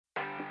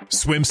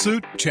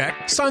Swimsuit? Check.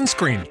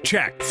 Sunscreen?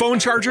 Check. Phone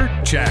charger?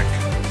 Check.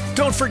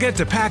 Don't forget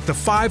to pack the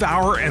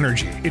 5-Hour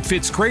Energy. It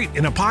fits great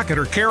in a pocket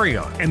or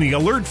carry-on, and the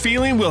alert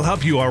feeling will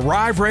help you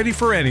arrive ready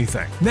for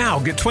anything. Now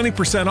get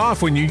 20%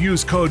 off when you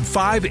use code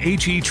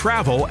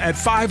 5HETRAVEL at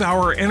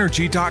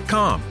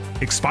 5hourenergy.com.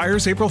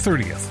 Expires April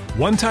 30th.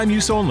 One-time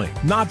use only.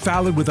 Not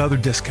valid with other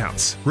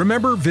discounts.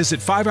 Remember, visit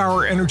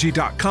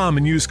 5hourenergy.com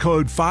and use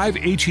code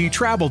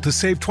 5HETRAVEL to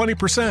save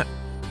 20%.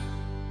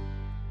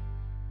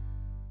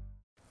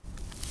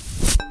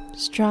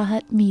 Straw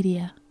Hut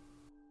Media.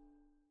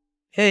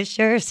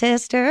 Fisher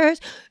Sisters,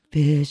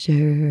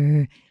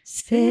 Fisher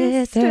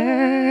Sisters.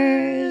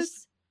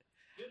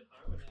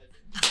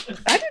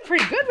 I did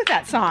pretty good with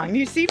that song.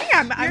 You see me?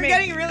 You're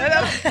getting really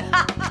good.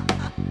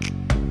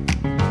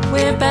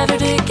 We're better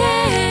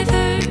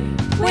together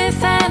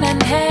with Ann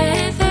and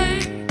Heather.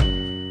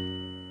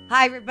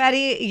 Hi,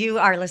 everybody. You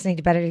are listening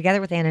to Better Together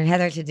with Ann and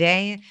Heather.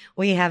 Today,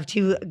 we have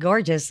two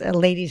gorgeous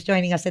ladies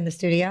joining us in the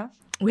studio.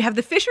 We have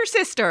the Fisher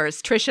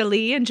sisters, Trisha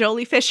Lee and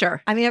Jolie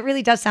Fisher. I mean, it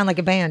really does sound like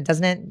a band,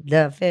 doesn't it?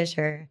 The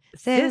Fisher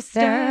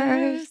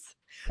Sisters.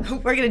 We're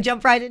going to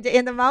jump right into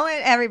In the Moment,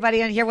 everybody,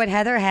 and hear what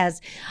Heather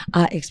has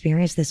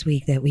experienced this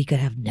week that we could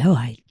have no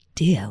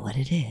idea what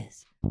it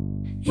is.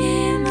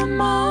 In the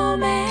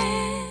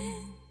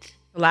moment.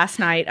 Last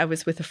night, I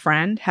was with a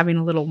friend having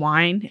a little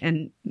wine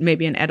and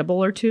maybe an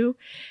edible or two,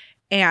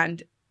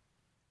 and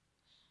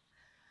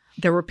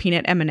there were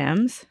peanut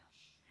M&Ms.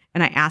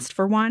 And I asked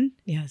for one.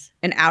 Yes.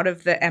 And out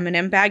of the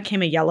M&M bag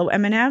came a yellow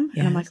M&M. Yes.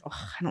 And I'm like, oh,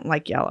 I don't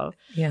like yellow.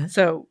 Yeah.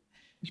 So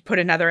you put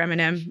another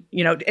M&M,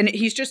 and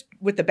he's just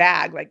with the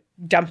bag, like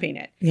dumping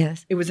it.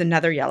 Yes. It was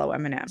another yellow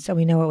M&M. So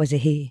we know it was a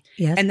he.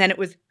 Yes. And then it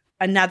was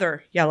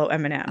another yellow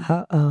M&M.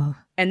 Uh-oh.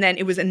 And then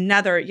it was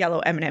another yellow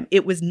M&M.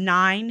 It was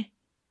 9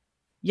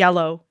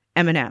 yellow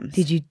M&Ms.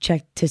 Did you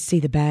check to see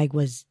the bag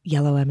was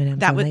yellow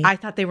M&Ms only? I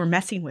thought they were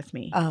messing with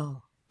me.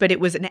 Oh. But it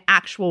was an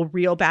actual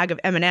real bag of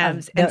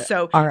M&Ms. And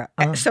so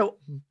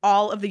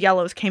all of the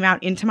yellows came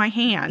out into my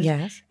hand.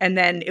 Yes. And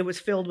then it was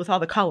filled with all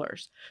the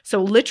colors.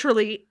 So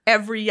literally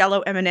every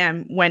yellow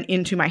M&M went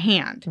into my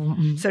hand.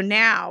 Mm-mm. So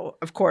now,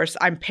 of course,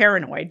 I'm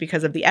paranoid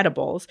because of the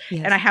edibles.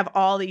 Yes. And I have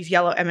all these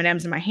yellow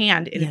M&Ms in my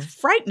hand. And Yes. it's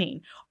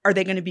frightening. Are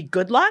they going to be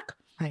good luck?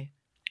 Right.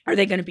 Are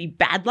they going to be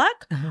bad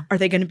luck? Uh-huh. Are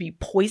they going to be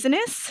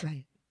poisonous?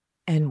 Right.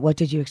 And what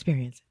did you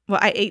experience? Well,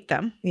 I ate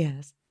them.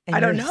 Yes. And I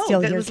don't you're know.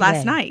 still That here was last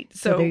today. night.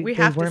 So we they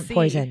have weren't to see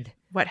poisoned.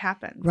 what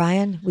happened.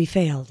 Ryan, we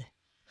failed.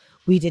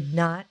 We did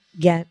not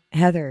get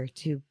Heather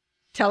to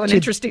Tell an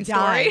interesting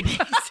die. story.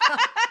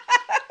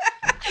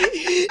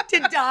 to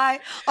die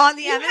on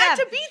the You M&M. had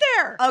to be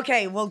there.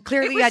 Okay, well,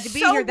 clearly It you had was to be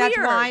so here. That's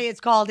weird. why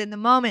it's called In the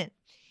Moment.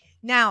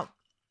 Now,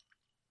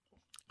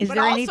 is But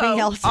there also, anything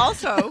else?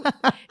 Also,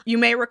 you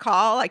may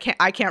recall, I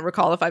can't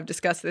recall if I've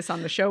discussed this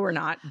on the show or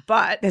not,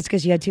 but That's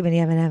because you had too many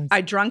M&Ms.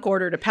 I drunk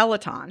ordered a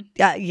Peloton.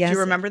 Yes. Do you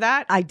remember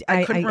that? I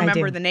couldn't I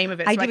remember do. the name of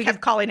it, I so do I because-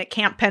 kept calling it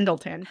Camp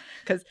Pendleton.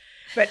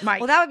 But my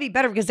Well, that would be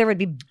better because there would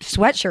be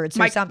sweatshirts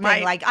or something.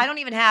 my- Like, I don't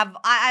even have,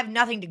 I have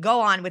nothing to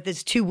go on with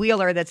this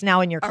two-wheeler that's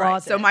now in your all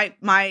closet. right, so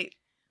my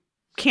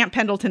Camp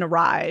Pendleton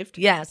arrived.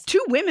 Yes. 2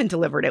 women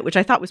delivered it, which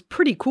I thought was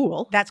pretty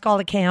cool. That's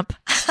called a camp.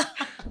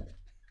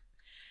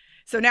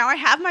 So now I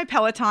have my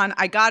Peloton.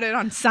 I got it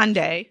on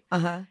Sunday.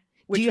 Uh-huh.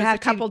 Which Do you was have a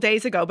couple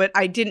days ago, but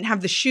I didn't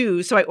have the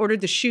shoes, so I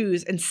ordered the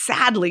shoes, and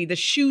sadly, the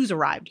shoes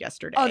arrived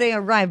yesterday. Oh, they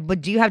arrived.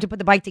 But do you have to put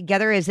the bike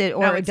together? Is it,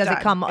 or No, it's does it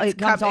done. come, It's it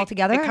comes all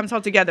together? It comes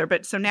all together,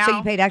 but so now... So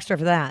you paid extra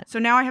for that. So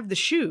now I have the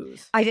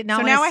shoes. I did not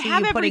So want now I to see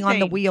have you putting on the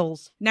everything.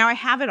 wheels. Now I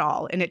have it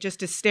all, and it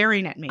just is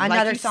staring at me.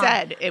 Another like you song.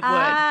 said it would.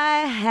 I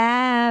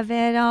have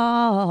it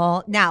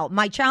all. Now,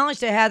 my challenge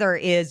to Heather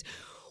is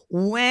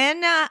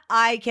when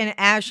I can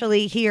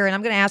actually hear, and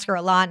I'm going to ask her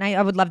a lot, and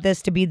I would love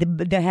this to be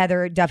the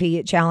Heather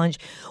Duffy challenge.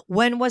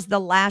 When was the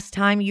last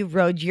time you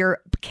rode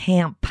your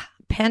Camp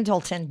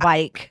Pendleton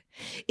bike?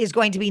 Is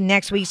going to be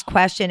next week's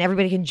question.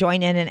 Everybody can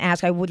join in and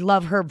ask. I would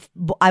love for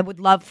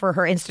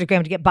her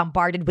Instagram to get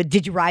bombarded with,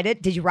 did you ride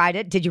it? Did you ride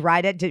it? Did you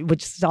ride it?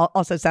 Which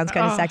also sounds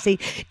kind of sexy.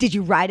 Did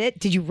you ride it?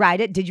 Did you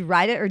ride it? Did you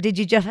ride it? Or did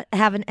you just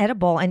have an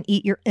edible and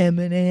eat your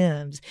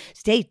M&Ms?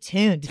 Stay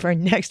tuned for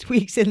next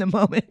week's In the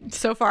Moment.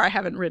 So far, I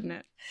haven't ridden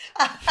it.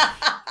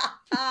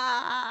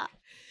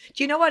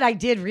 Do you know what I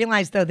did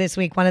realize though this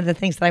week? One of the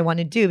things that I want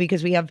to do,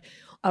 because we have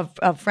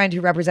a friend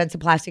who represents a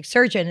plastic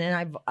surgeon, and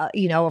I've,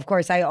 of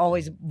course, I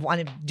always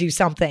want to do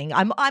something.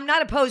 I'm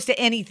not opposed to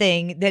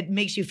anything that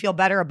makes you feel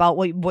better about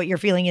what you're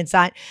feeling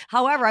inside.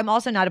 However, I'm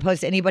also not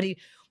opposed to anybody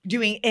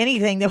doing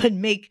anything that would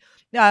make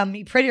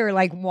me prettier.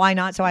 Like, why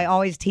not? So I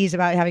always tease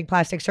about having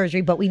plastic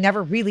surgery, but we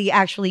never really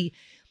actually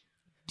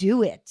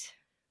do it.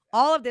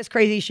 All of this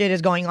crazy shit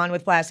is going on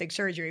with plastic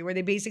surgery where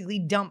they basically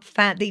dump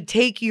fat. They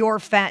take your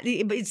fat.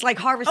 It's like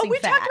harvesting we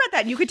fat. talked about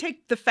that. You could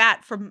take the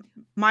fat from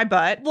my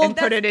butt and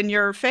put it in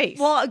your face.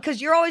 Well, because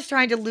you're always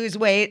trying to lose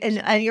weight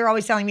and you're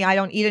always telling me I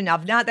don't eat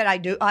enough. Not that I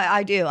do.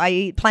 I do. I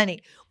eat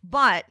plenty.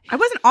 But I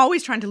wasn't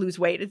always trying to lose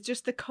weight. It's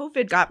just the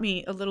COVID got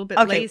me a little bit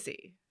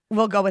lazy.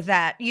 We'll go with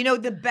that. You know,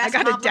 the best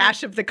I got a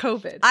dash of the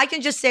COVID. I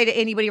can just say to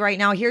anybody right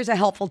now, here's a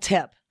helpful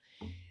tip.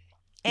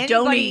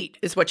 Don't eat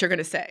is what you're going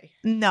to say.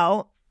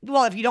 No.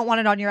 Well, if you don't want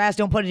it on your ass,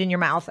 don't put it in your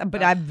mouth.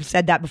 But I've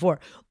said that before.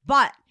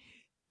 But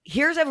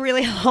here's a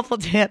really helpful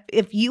tip.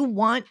 If you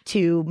want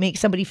to make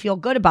somebody feel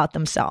good about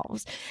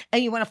themselves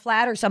and you want to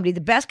flatter somebody,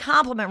 the best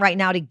compliment right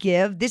now to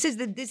give, this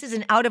is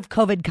an out of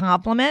COVID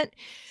compliment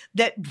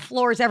that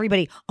floors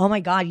everybody. Oh my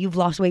God, you've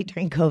lost weight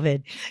during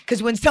COVID.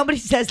 Because when somebody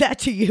says that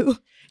to you,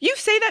 you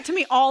say that to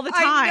me all the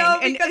time. I know,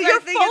 and because you're I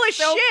think full it's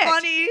of so shit.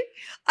 funny.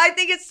 I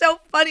think it's so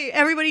funny.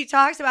 Everybody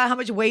talks about how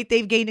much weight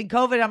they've gained in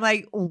COVID. I'm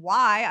like,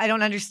 why? I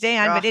don't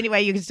understand. Ugh. But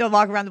anyway, you can still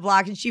walk around the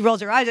block, and she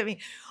rolls her eyes at me.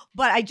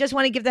 But I just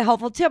want to give the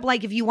helpful tip.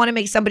 Like, if you want to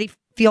make somebody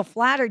feel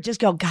flattered, just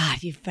go,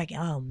 God, you fucking,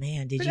 oh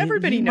man, but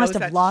everybody you knows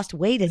must have lost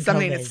weight in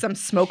something COVID. that's some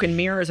smoke and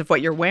mirrors of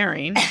what you're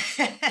wearing.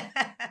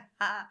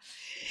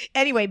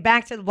 Anyway,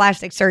 back to the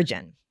plastic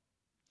surgeon.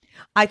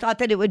 I thought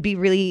that it would be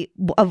really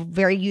a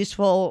very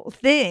useful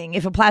thing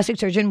if a plastic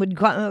surgeon would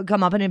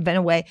come up and invent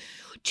a way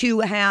to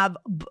have,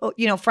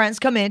 friends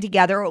come in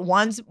together.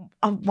 One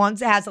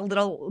has a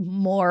little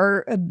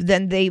more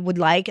than they would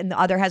like, and the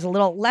other has a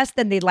little less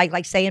than they'd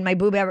like say in my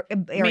boob area.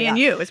 Me and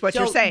you is what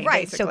you're saying,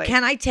 right? basically. So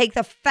can I take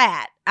the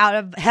fat out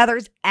of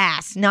Heather's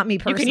ass? Not me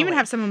personally. You can even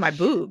have some of my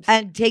boobs.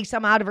 And take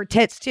some out of her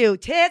tits too.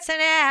 Tits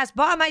and ass.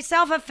 Bought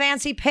myself a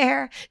fancy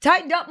pair.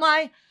 Tightened up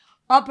my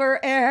upper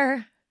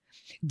air.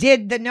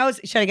 Did the nose?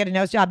 Should I get a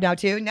nose job now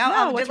too?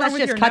 No, what's wrong with let's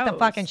just your cut the nose?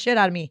 fucking shit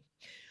out of me.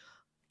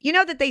 You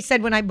know that they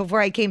said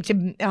before I came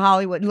to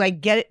Hollywood,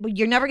 like,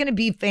 you're never going to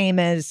be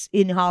famous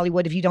in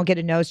Hollywood if you don't get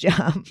a nose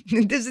job.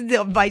 This is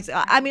the advice.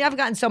 I mean, I've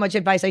gotten so much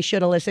advice I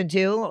should have listened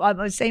to.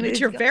 I'm saying, but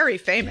you're very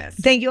famous.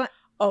 Thank you.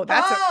 Oh,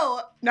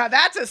 now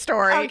that's a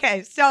story.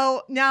 Okay,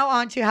 so now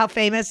on to how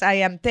famous I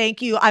am.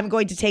 Thank you. I'm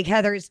going to take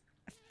Heather's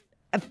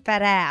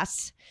fat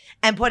ass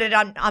and put it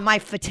on my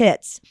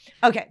tits.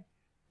 Okay.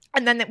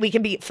 And then we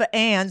can be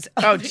fans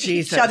of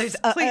Jesus. each other's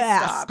Please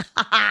ass.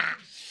 stop.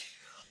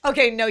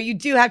 Okay, no, you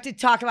do have to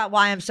talk about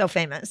why I'm so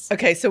famous.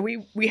 Okay, so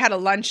we had a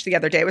lunch the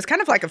other day. It was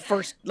kind of like a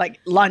first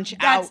lunch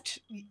out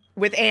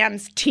with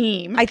Anne's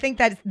team. I think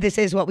that this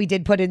is what we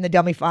did put in the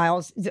dummy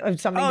files of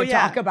something to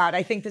talk about.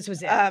 I think this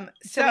was it.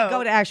 So we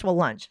go to actual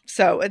lunch.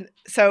 So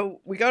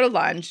we go to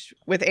lunch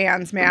with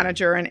Anne's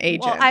manager and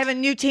agent. Well, I have a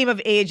new team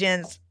of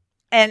agents,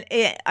 and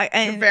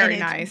they're very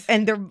nice.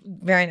 And they're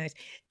very nice.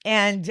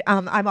 And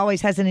I'm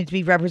always hesitant to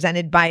be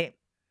represented by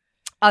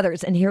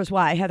others. And here's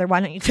why. Heather,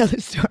 why don't you tell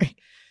the story?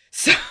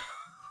 So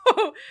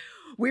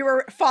we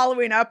were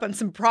following up on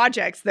some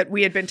projects that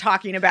we had been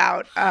talking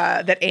about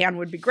that Anne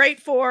would be great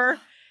for.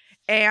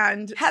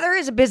 And Heather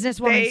is a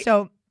businesswoman,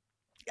 so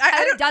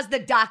Heather does the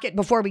docket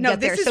before we get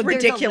there. No, this is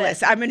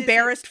ridiculous. I'm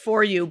embarrassed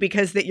for you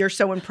because that you're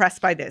so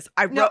impressed by this.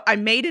 I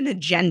made an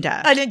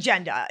agenda. An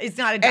agenda. It's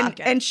not a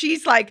docket. And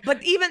she's like,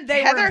 but even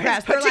they Heather were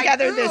impressed. has put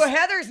together this.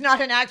 Heather's not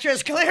an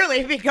actress,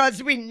 clearly,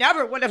 because we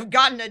never would have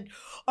gotten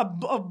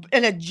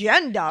an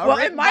agenda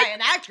written by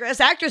an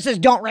actress. Actresses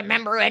don't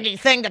remember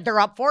anything that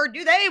they're up for,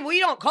 do they? We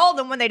don't call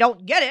them when they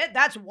don't get it.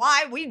 That's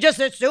why we just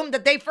assume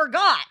that they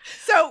forgot.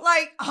 So,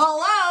 hello?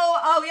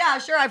 Oh, yeah,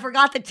 sure. I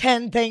forgot the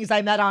 10 things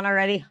I met on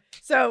already.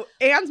 So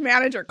Anne's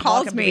manager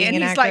calls me and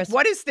he's like,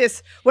 what is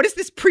this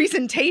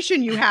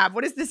presentation you have?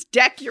 What is this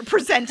deck you're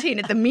presenting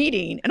at the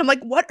meeting? And I'm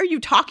like, what are you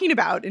talking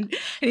about? And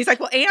he's like,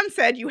 well, Anne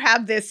said you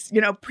have this,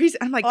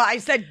 I'm like, well, I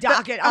said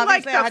docket.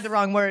 Obviously, I had the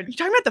wrong word. You're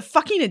talking about the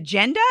fucking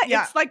agenda?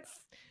 Yeah. It's like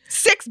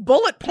 6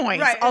 bullet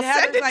points. Right. I'll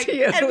send it to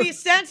you. And we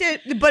sent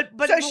it, but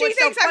so she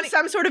thinks I'm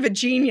some sort of a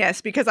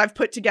genius because I've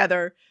put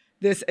together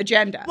this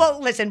agenda. Well,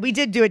 listen, we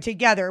did do it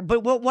together,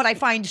 but what I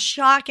find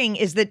shocking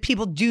is that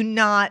people do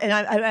not, and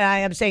I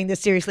am saying this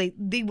seriously,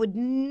 they would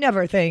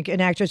never think an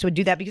actress would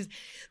do that because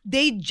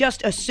they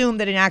just assume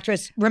that an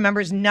actress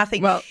remembers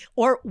nothing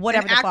or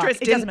whatever. An actress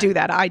didn't do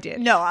that. I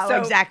did. No,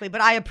 exactly,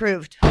 but I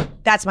approved.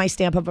 That's my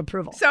stamp of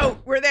approval. So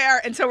we're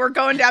there, and so we're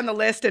going down the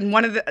list, and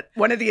one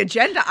of the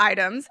agenda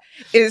items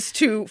is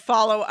to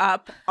follow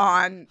up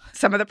on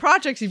some of the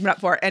projects you've been up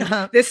for.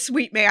 And this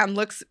sweet man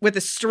looks with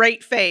a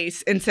straight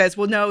face and says,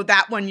 "Well, no,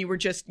 that one you were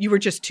just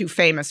too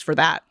famous for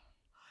that."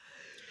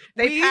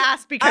 They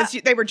passed because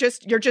you're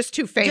just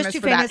too famous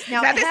for that.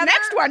 Now this Heather,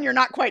 next one you're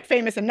not quite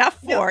famous enough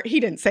for. No, he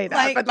didn't say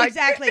that, but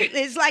exactly.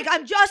 It's like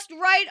I'm just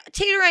right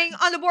teetering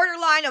on the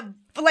borderline of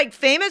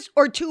famous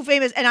or too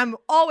famous, and I'm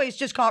always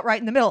just caught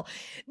right in the middle.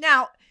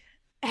 Now,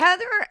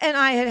 Heather and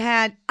I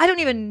had I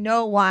don't even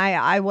know why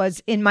I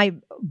was in my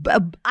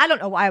I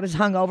don't know why I was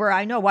hungover.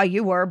 I know why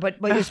you were, but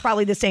it was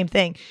probably the same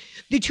thing.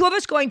 The two of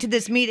us going to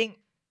this meeting.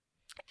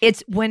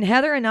 It's when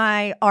Heather and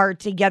I are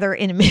together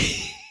in a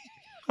meeting.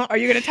 Are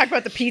you going to talk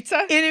about the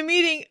pizza? In a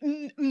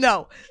meeting?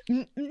 No.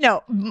 Why?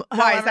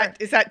 However,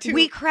 is that too?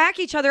 We crack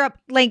each other up.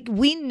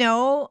 We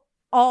know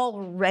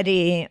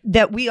already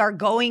that we are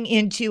going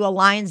into a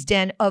lion's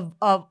den of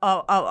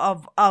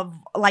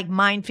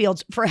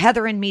minefields for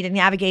Heather and me to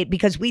navigate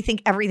because we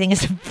think everything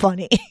is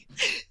funny.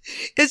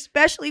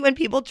 Especially when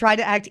people try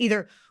to act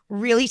either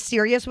really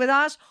serious with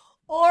us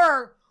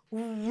or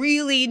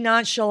really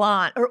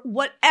nonchalant or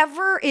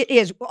whatever it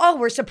is. Oh,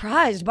 we're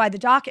surprised by the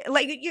docket.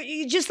 Like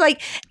you just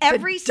like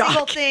every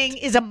single thing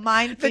is a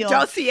minefield. The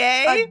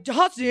dossier? A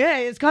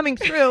dossier is coming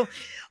through.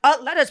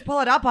 Let us pull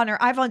it up on our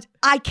iPhones.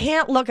 I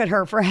can't look at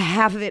her for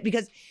half of it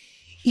because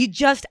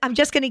I'm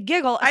just going to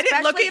giggle. I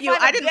didn't look at you.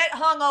 I didn't get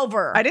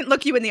hungover. I didn't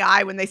look you in the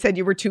eye when they said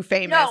you were too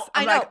famous. No,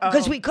 I know,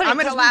 because we couldn't. I'm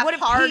going to laugh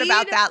hard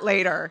about that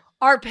later.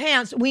 Our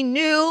pants. We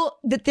knew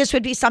that this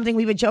would be something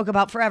we would joke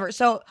about forever.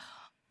 So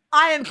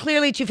I am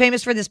clearly too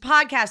famous for this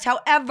podcast.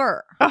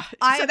 However,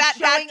 I'm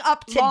showing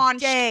up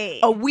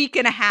today. A week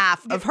and a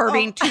half of her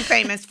being too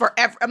famous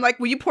forever. I'm like,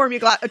 will you pour me a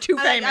glass? Too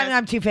famous.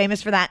 I'm too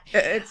famous for that.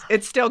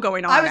 It's still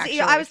going on.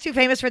 I was too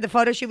famous for the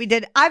photo shoot we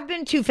did. I've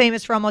been too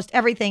famous for almost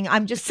everything.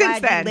 I'm just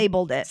glad you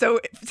labeled it.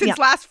 So since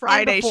last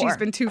Friday, she's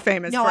been too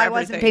famous. No, for I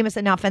everything. wasn't famous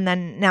enough, and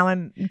then now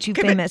I'm too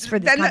famous for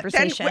this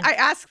conversation. Then I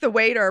asked the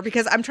waiter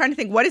because I'm trying to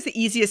think what is the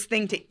easiest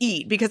thing to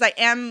eat because I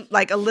am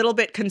like a little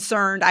bit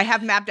concerned. I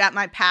have mapped out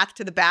my path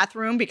to the bathroom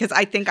because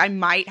I think I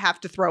might have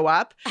to throw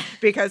up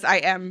because I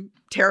am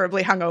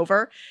terribly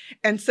hungover.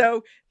 And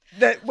so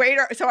the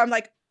waiter, I'm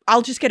like,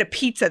 I'll just get a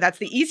pizza. That's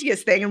the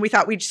easiest thing. And we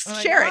thought we'd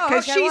share it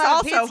because she's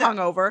also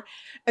hungover.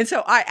 And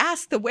so I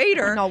asked the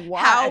waiter,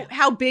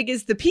 how big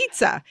is the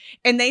pizza?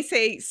 And they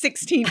say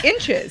 16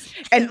 inches.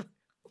 And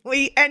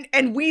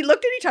we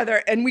looked at each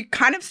other and we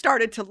kind of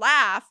started to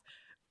laugh.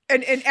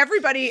 And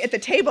everybody at the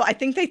table, I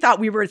think they thought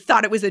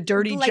thought it was a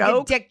dirty like joke.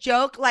 Like a dick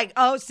joke, like,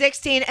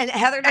 16. And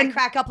Heather and I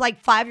crack up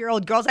like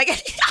 5-year-old girls like,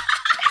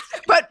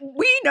 but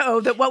we know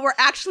that what we're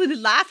actually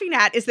laughing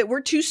at is that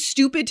we're too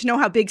stupid to know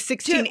how big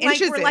 16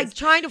 inches is. We're like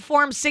trying to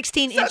form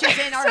 16 inches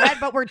in our head,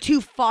 but we're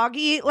too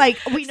foggy. Like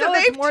we know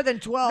it's more than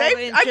 12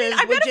 inches. I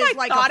bet if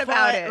I thought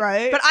about it,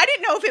 right? But I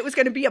didn't know if it was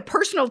going to be a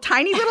personal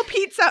tiny little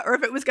pizza or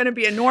if it was going to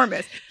be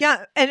enormous.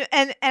 Yeah, and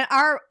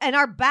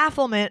our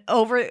bafflement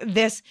over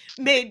this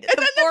made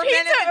the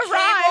 4-minute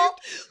table.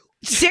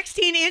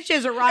 16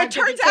 inches arrived. It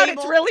turns out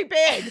it's really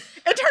big.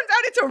 It turns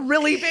out it's a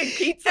really big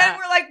pizza. And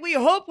we're like, we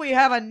hope we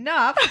have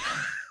enough.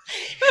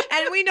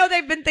 And we know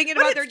they've been thinking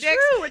about their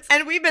dicks.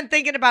 And we've been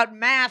thinking about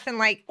math and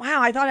like, wow,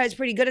 I thought I was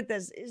pretty good at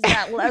this. Is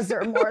that less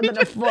or more than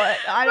a foot?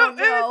 I don't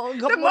know.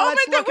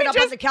 Let's look it up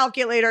on the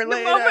calculator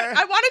later.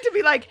 I wanted to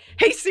be like,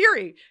 hey,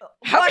 Siri.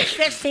 What's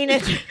 16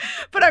 inches?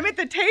 But I'm at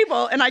the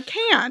table and I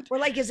can't. We're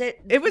like,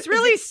 It was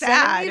really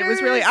sad.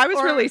 I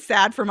was really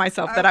sad for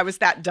myself that I was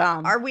that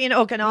dumb. Are we in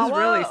Okinawa? It was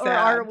really sad.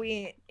 Or are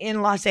we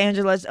in Los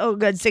Angeles? Oh,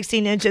 good,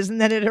 16 inches.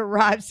 And then it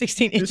arrived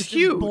 16 inches.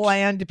 Huge.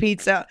 Bland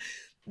pizza.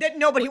 That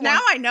nobody wants.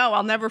 Now I know.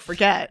 I'll never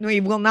forget.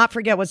 We will not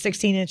forget what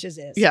 16 inches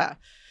is. Yeah.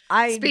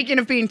 Speaking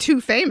of being too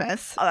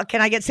famous.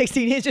 Can I get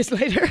 16 inches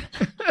later?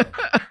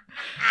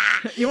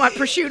 You want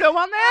prosciutto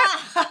on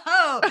that?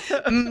 Oh,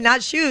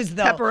 not shoes,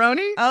 though.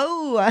 Pepperoni?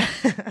 Oh,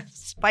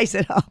 spice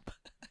it up.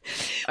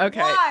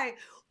 Okay.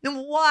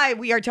 Why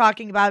we are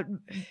talking about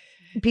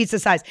pizza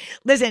size.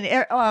 Listen,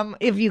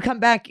 if you come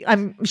back,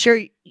 I'm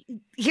sure.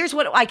 Here's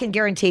what I can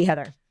guarantee,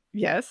 Heather.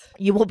 Yes.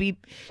 You will be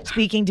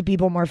speaking to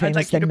people more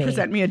famous than me. I'd like you to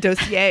present me a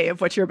dossier of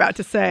what you're about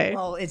to say.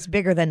 Well, it's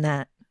bigger than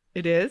that.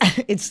 It is?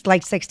 It's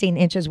like 16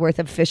 inches worth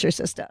of Fisher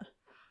sister.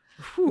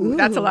 Ooh,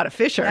 that's a lot of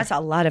Fisher. That's a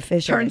lot of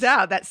Fisher. Turns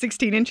out that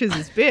 16 inches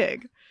is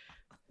big.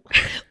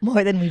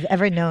 More than we've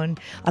ever known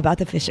about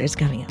the Fishers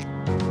coming up.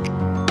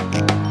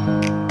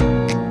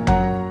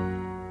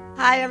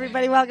 Hi,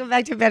 everybody. Welcome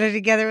back to Better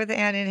Together with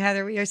Ann and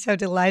Heather. We are so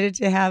delighted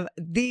to have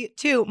the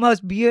two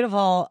most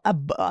beautiful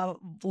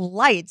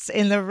lights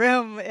in the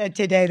room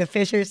today, the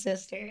Fisher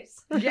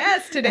sisters.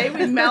 Yes, today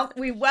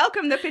we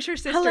welcome the Fisher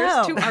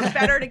sisters to our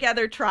Better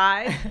Together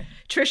tribe.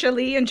 Trisha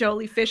Lee and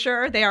Jolie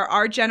Fisher. They are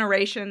our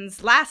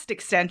generation's last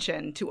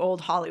extension to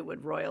old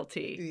Hollywood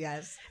royalty.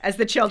 Yes. As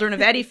the children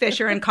of Eddie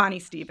Fisher and Connie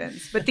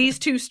Stevens. But these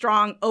two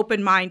strong,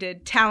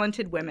 open-minded,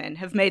 talented women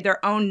have made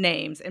their own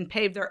names and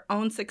paved their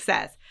own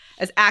success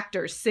as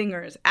actors,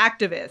 singers,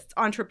 activists,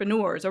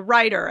 entrepreneurs, a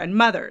writer, and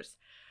mothers.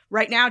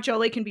 Right now,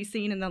 Jolie can be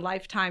seen in the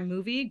Lifetime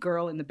movie,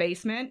 Girl in the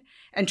Basement.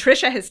 And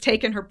Trisha has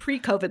taken her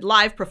pre-COVID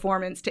live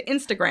performance to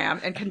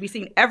Instagram and can be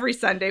seen every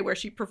Sunday where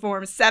she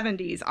performs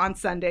 70s on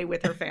Sunday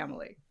with her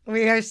family.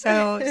 We are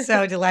so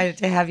delighted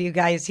to have you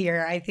guys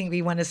here. I think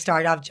we want to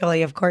start off,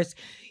 Jolie, of course.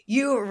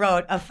 You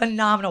wrote a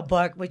phenomenal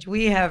book, which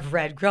we have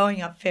read,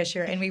 Growing Up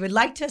Fisher. And we would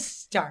like to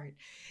start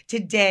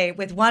today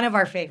with one of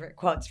our favorite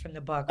quotes from the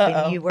book.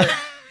 When you were...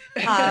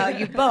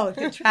 you both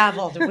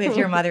traveled with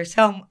your mother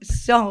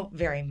so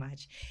very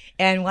much.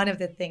 And one of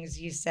the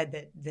things you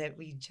said that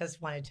we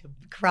just wanted to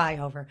cry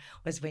over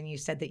was when you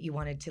said that you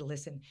wanted to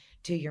listen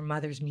to your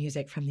mother's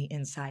music from the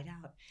inside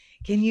out.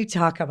 Can you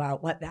talk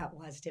about what that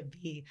was to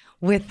be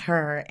with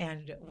her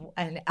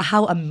and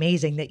how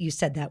amazing that you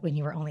said that when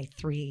you were only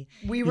 3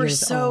 We were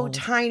so old.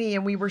 Tiny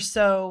and we were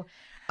so...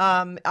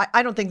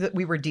 I don't think that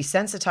we were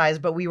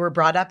desensitized, but we were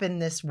brought up in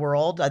this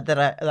world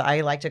that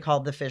I like to call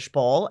the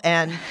fishbowl,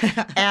 and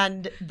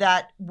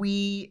that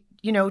we,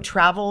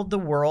 traveled the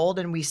world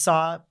and we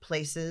saw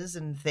places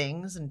and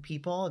things and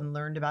people and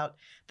learned about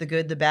the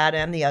good, the bad,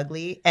 and the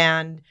ugly.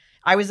 And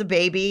I was a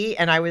baby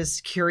and I was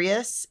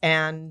curious,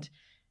 and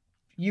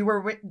You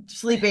were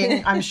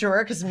sleeping, I'm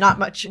sure, because not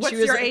much. What's she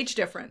was your age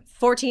difference?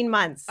 14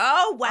 months.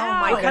 Oh,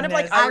 wow. We're kind of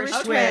like Irish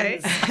Okay.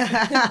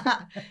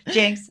 twins.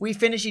 Jinx. We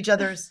finish each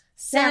other's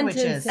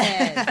sandwiches.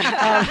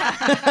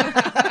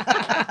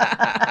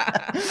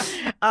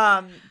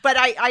 But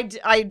I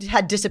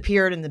had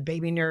disappeared, and the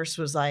baby nurse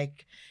was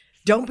like,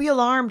 "Don't be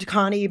alarmed,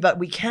 Connie, but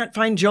we can't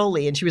find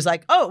Jolie." And she was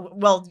like, "Oh,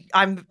 well,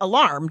 I'm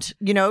alarmed."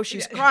 You know, she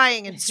was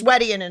crying and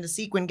sweaty and in a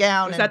sequin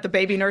gown. Was and- that the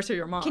baby nurse or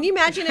your mom? Can you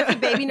imagine if the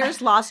baby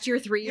nurse lost your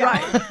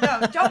 3-year-old?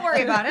 No, don't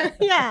worry about it.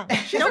 Yeah.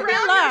 Don't be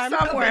alarmed.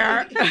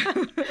 somewhere?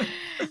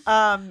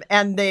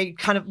 and they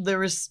kind of, there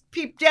was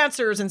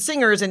dancers and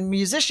singers and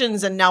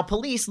musicians and now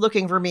police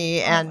looking for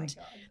me. And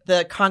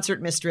the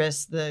concert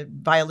mistress, the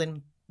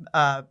violin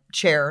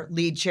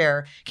lead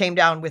chair, came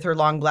down with her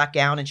long black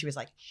gown, and she was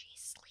like,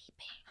 "She's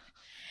sleeping."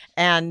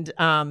 And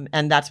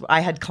that's, I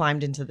had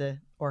climbed into the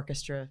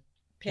orchestra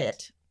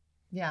pit.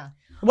 Yeah.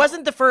 It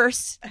wasn't the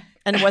first,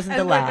 and it wasn't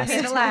the last.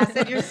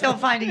 And you're still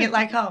finding it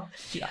like home.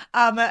 Yeah.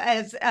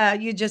 As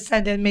you just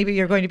said, and maybe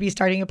you're going to be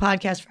starting a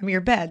podcast from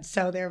your bed,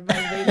 so there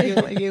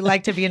you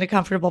like to be in a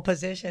comfortable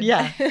position.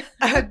 Yeah. Get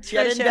in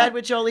Tricia, bed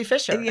with Jolie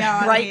Fisher.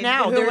 Yeah, right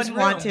now. Who There's wouldn't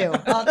want room.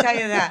 to? I'll tell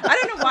you that. I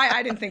don't know why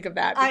I didn't think of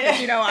that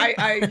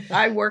because,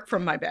 I work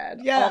from my bed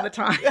all the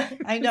time.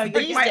 I know.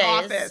 These my days,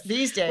 office.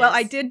 These days. Well,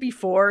 I did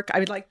before. I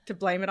would like to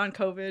blame it on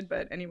COVID,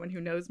 but anyone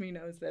who knows me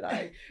knows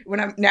that when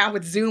I'm now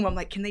with Zoom, I'm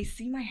like, can they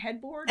see my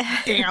headboard?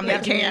 Damn, they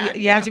can't.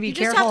 You have to be You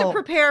just careful. have to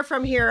prepare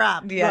from here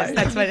up. Yes, Right.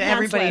 that's what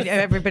Pantsless.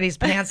 everybody's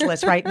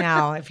pantsless right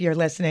now. If you're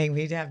listening,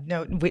 we have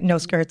no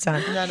skirts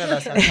on. None of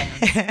us have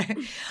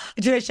hands.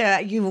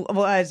 Tricia, you,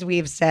 as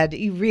we've said,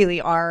 you really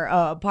are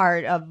a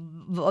part of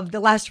the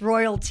last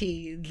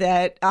royalty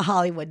that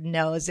Hollywood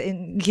knows.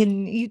 And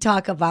can you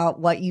talk about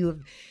what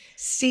you've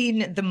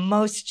seen the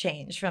most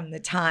change from the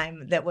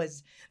time that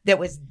was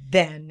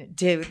then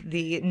to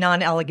the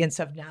non-elegance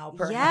of now?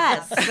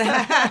 Yes.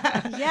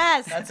 Perhaps?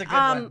 Yes. That's a good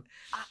one.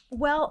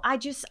 Well, I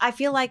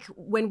feel like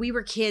when we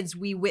were kids,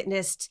 we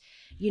witnessed,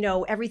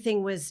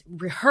 everything was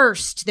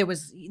rehearsed. There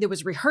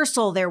was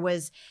rehearsal, there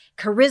was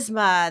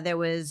charisma, there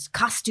was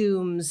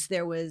costumes,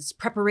 there was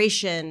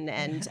preparation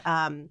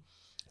and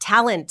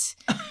talent.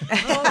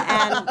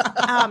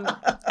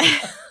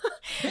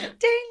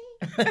 Ding.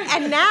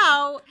 And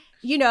now,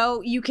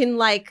 you can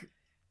like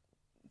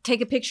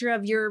take a picture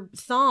of your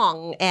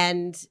thong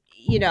and,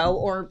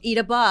 or eat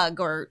a bug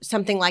or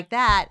something like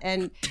that.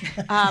 And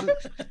Ryan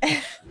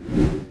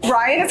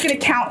is going to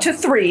count to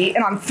 3,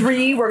 and on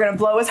 3, we're going to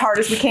blow as hard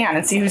as we can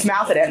and see whose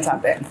mouth it ends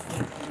up in.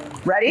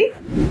 Ready?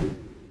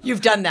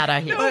 You've done that,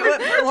 I hear.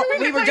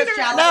 We were just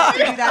challenged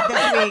to do that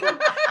this week.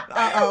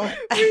 Uh-oh.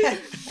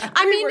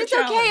 I mean, it's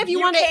okay if you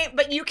want to.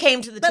 But you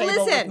came to the But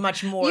table listen, with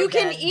much more. you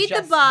can than eat the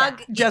just bug.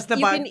 that. Just the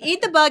you bug. can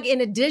eat the bug in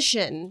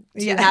addition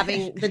to Yeah.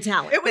 having the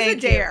talent. It was a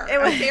dare.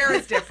 A dare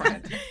is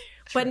different.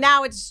 But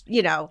now it's,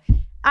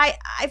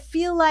 I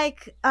feel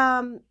like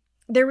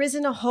there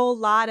isn't a whole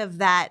lot of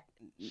that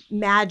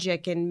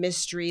magic and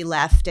mystery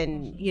left.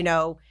 And,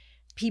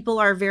 people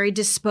are very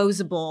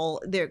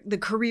disposable. The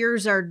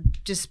careers are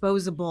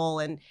disposable,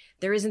 and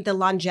there isn't the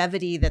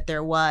longevity that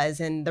there was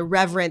and the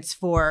reverence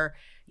for,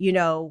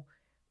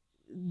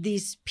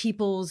 these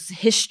people's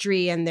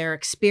history and their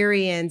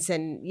experience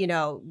and,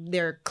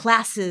 their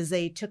classes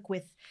they took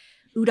with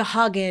Uta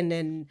Hagen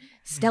and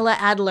Stella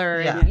Adler.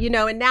 And,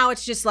 and now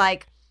it's just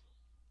like,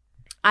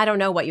 I don't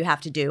know what you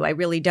have to do. I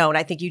really don't.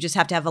 I think you just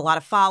have to have a lot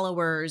of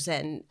followers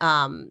and,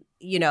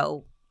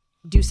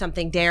 do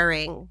something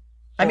daring.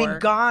 I mean,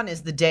 gone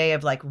is the day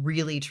of like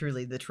really,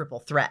 truly the triple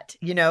threat,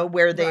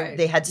 where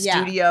they had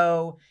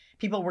studio.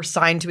 People were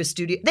signed to a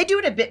studio. They do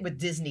it a bit with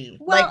Disney.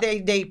 Well-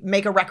 like they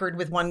make a record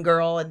with one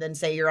girl and then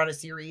say you're on a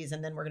series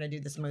and then we're going to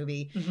do this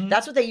movie. Mm-hmm.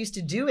 That's what they used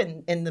to do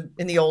in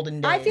the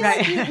olden days. I feel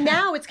like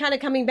now it's kind of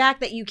coming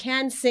back that you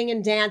can sing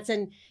and dance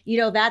and,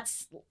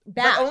 that's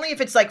back. But only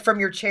if it's like from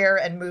your chair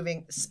and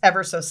moving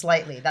ever so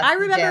slightly. That's I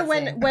the remember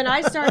dancing. when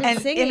I started And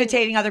singing.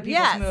 imitating other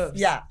people's Yes. moves.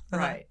 Yeah.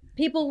 Right.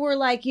 People were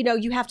like,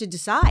 you have to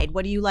decide.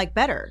 What do you like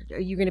better? Are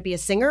you going to be a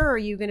singer or are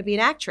you going to be an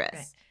actress?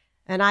 Right.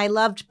 And I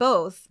loved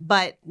both,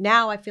 but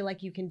now I feel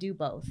like you can do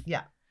both.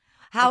 Yeah.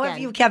 How have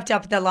Again. you kept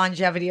up the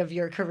longevity of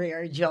your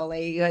career,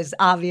 Jolie? Because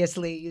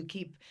obviously you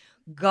keep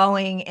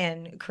going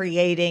and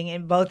creating,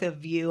 and both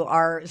of you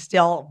are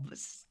still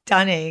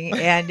stunning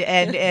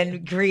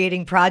and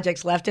creating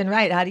projects left and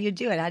right. How do you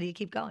do it? How do you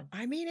keep going?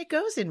 I mean, it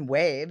goes in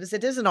waves.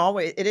 It isn't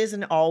always,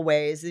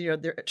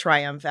 there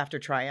triumph after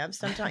triumph.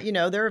 Sometimes,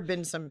 there have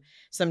been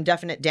some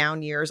definite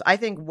down years. I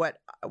think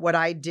what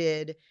I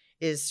did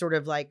is sort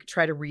of like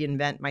try to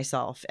reinvent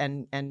myself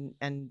and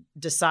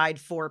decide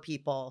for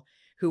people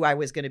who I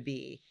was going to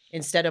be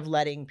instead of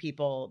letting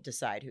people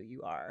decide who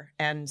you are.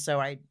 And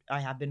so I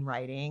have been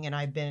writing and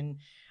I've been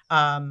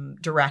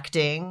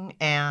directing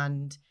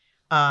and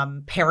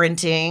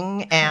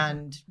parenting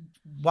and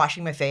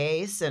washing my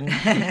face and,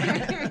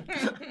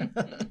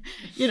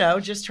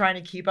 just trying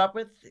to keep up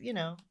with,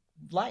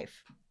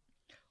 life.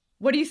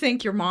 What do you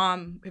think your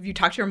mom, have you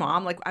talked to your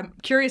mom? Like, I'm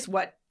curious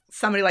what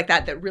somebody like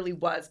that really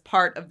was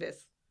part of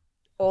this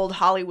old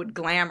Hollywood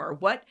glamour.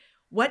 What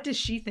does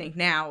she think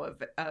now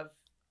of an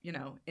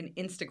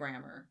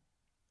Instagrammer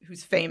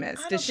who's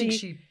famous? I don't think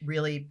she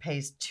really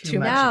pays too Too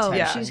much No, attention.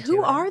 Yeah. she's to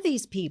who it. are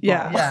these people?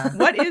 Yeah.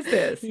 What is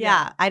this?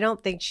 Yeah, I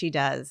don't think she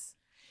does.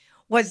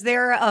 Was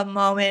there a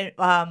moment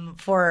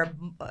for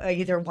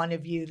either one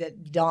of you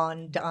that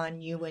dawned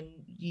on you when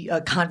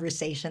a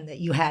conversation that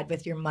you had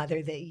with your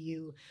mother that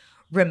you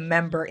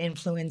remember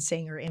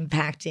influencing or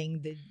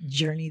impacting the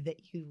journey that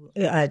you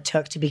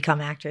took to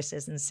become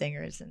actresses and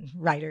singers and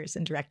writers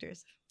and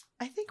directors?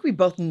 I think we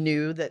both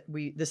knew that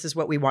this is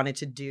what we wanted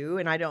to do.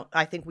 And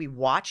I think we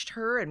watched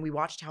her and we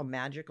watched how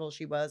magical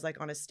she was like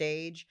on a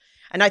stage.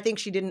 And I think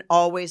she didn't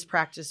always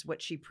practice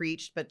what she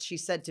preached, but she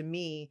said to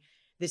me,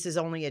 this is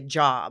only a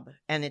job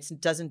and it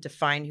doesn't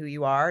define who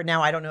you are.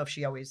 Now, I don't know if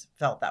she always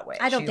felt that way.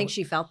 I don't think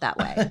she felt that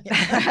way. Well,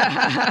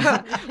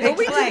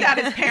 we do that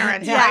as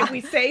parents, Yeah. right? We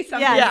say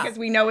something Yeah. because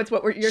we know it's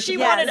what you're She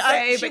supposed wanted to us-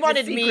 say. she but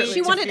wanted you me- secretly-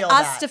 She to wanted feel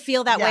us that. to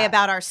feel that way Yeah.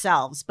 about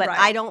ourselves, but Right.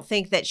 I don't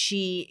think that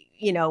she,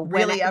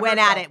 Really ever went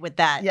at felt- it with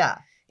that Yeah.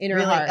 in her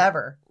Really heart.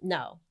 ever.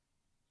 No.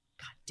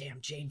 Damn,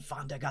 Jane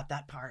Fonda got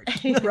that part.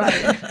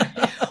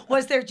 Right.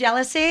 Was there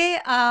jealousy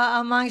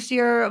amongst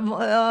your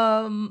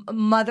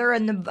mother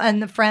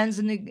and the friends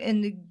and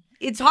the?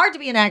 It's hard to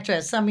be an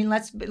actress. I mean,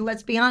 let's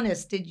be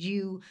honest. Did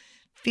you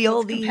feel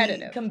It's the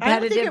competitive. competitiveness? I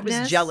don't think it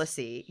was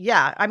jealousy.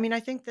 Yeah. I mean, I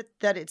think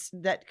that it's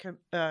that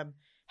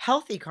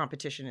healthy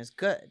competition is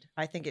good.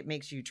 I think it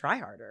makes you try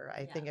harder.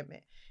 I think it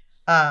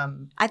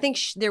I think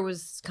there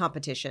was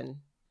competition. you're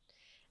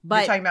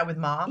But talking about with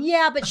mom?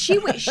 yeah, but she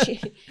was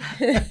But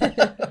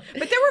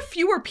there were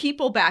fewer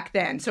people back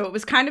then, so it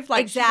was kind of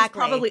like Exactly.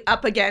 she was probably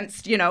up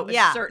against a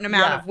Yeah. certain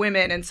amount Yeah. of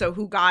women, and so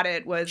who got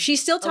it was. she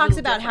still a talks little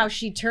about how different.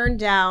 she turned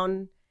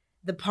down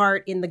the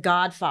part in The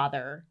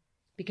Godfather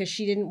because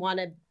she didn't want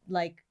to,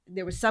 like,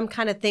 there was some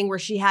kind of thing where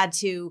she had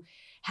to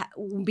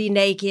be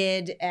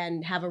naked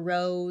and have a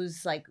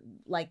rose like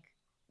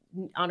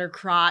on her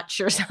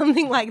crotch or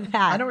something like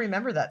that. I don't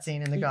remember that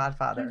scene in The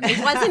Godfather. It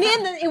wasn't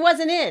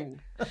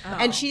in.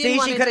 And she didn't See,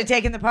 want she to could have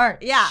taken the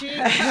part. Yeah.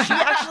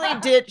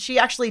 She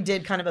actually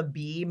did kind of a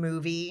B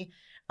movie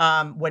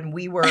when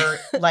we were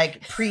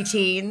like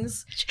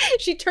preteens.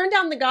 She turned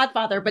down The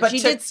Godfather, but she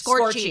took did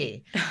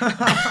Scorchy.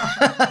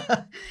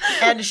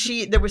 And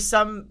there was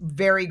some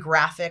very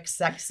graphic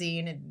sex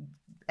scene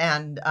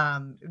and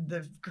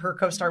her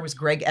co-star was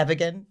Greg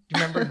Evigan. Do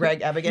you remember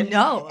Greg Evigan?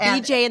 No.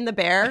 And- BJ and the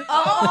Bear.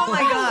 Oh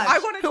my gosh. I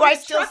wanted to who be I a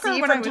still trucker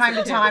see when I from was time a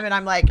to kid. time, and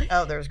I'm like,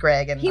 oh, there's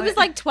Greg. And He was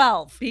like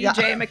 12. BJ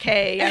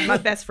McKay and my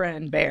best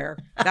friend Bear.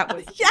 That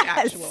was Yes. the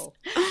actual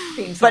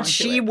theme song But to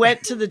she it.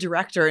 went to the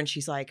director and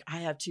she's like, I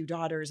have 2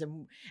 daughters,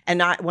 and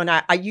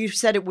you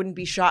said it wouldn't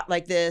be shot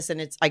like this,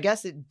 and I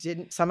guess it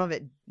didn't. Some of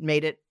it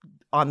made it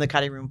on the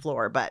cutting room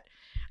floor, but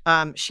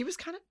she was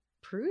kind of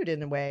prude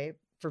in a way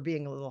for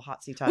being a little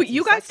hotsy totsy. Well,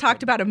 you guys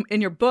talked about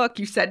in your book.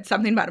 You said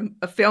something about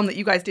a film that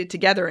you guys did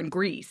together in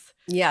Greece.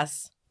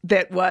 Yes.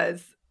 That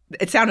was.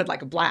 It sounded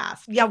like a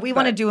blast. Yeah, we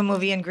want to But- do a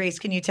movie in Greece.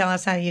 Can you tell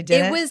us how you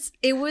did it?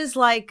 It was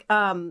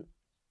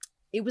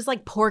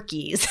like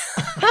Porky's.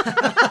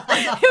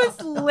 It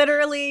was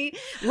literally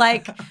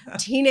like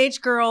teenage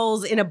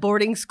girls in a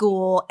boarding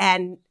school,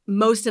 and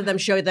most of them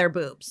showed their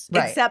boobs,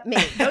 Right. except me.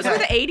 Those were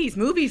the '80s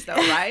movies, though,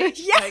 right?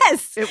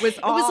 Yes. Like, it was.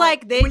 It was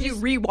like they when you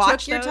just rewatch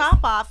took your those- top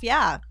off.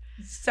 Yeah.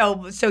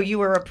 So you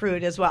were a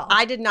prude as well.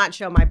 I did not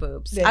show my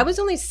boobs. Yeah. I was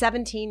only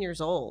 17 years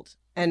old,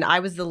 and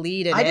I was the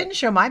lead in it. I didn't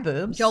show my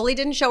boobs. Jolie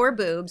didn't show her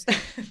boobs. And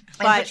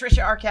but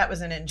Patricia Arquette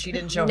was in it, and she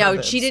didn't show her No,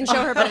 boobs. she didn't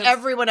show her But boobs.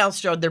 everyone else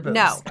showed their boobs.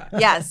 no,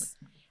 yes.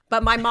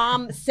 But my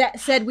mom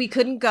said we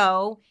couldn't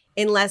go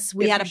unless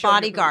we If had you a showed your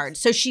bodyguard. boobs.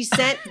 So she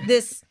sent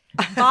this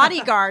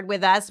bodyguard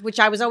with us, which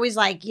I was always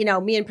like,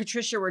 me and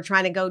Patricia were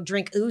trying to go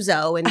drink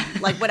ouzo and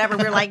like whatever.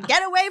 We are like,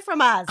 get away from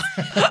us.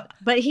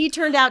 But he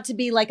turned out to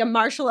be like a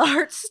martial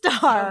arts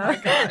star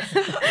like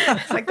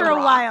for The a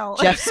Rock. while.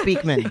 Jeff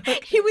Speakman.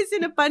 He was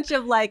in a bunch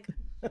of like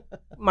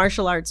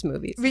martial arts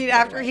movies. I mean,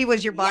 after he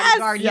was your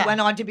bodyguard, Yes. you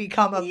went on to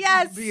become a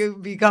Yes. you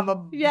become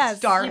a Yes.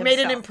 star. He made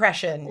an himself.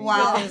 impression.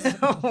 Wow.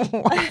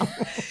 Wow.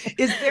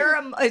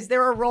 Is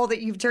there a role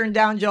that you've turned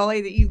down,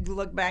 Jolie, that you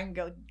look back and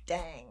go,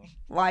 dang,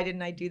 why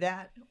didn't I do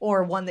that?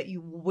 Or one that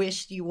you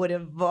wished you would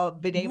have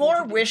been able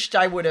More to do? wished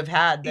I would have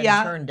had than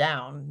Yeah. turned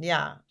down.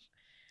 Yeah.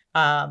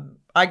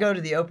 I go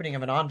to the opening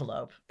of an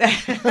envelope.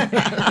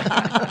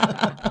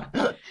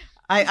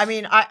 I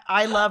mean,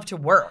 I love to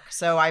work,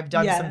 so I've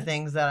done some Yes.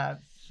 things that I'm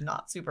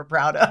not super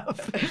proud of.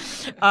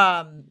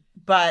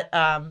 But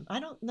I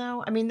don't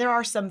know. I mean, there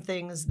are some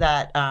things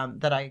that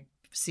that I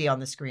see on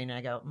the screen and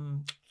I go,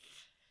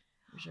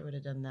 wish I would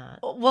have done that.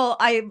 Well,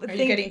 I Are think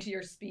you getting to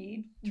your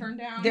speed turn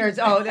down? there's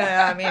oh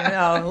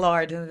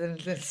Lord,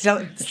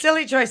 the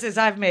silly choices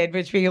I've made,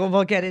 which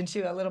we'll get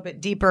into a little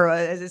bit deeper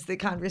as the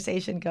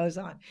conversation goes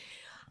on.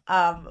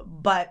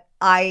 But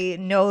I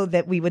know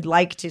that we would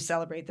like to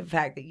celebrate the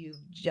fact that you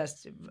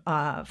just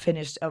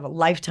finished a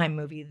Lifetime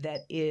movie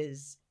that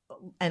is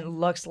felt and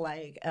looks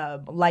like a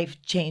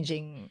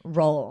life-changing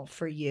role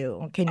for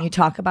you. Can you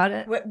talk about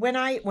it? When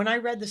I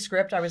read the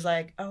script, I was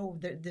like, oh,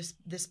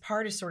 this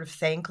part is sort of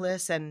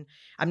thankless, and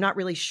I'm not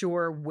really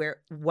sure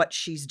what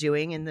she's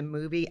doing in the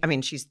movie. I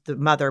mean, she's the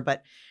mother,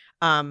 but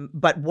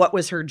what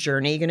was her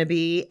journey going to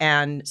be?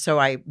 And so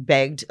I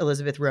begged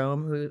Elizabeth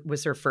Rome, who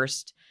was her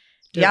first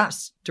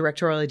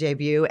directorial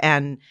debut,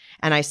 and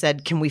I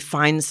said, can we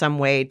find some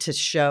way to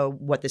show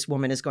what this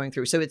woman is going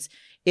through? So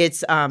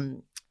it's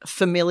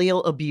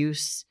familial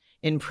abuse,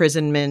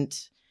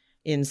 imprisonment,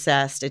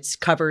 incest. It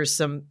covers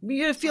some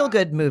feel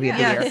good movie of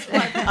the year.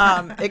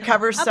 It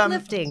covers some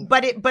Uplifting.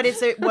 but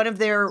it's one of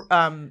their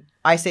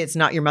I say it's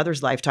not your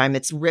mother's lifetime.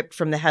 It's ripped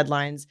from the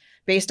headlines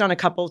based on a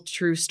couple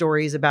true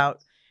stories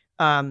about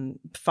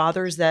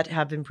fathers that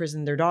have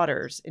imprisoned their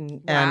daughters,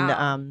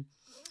 and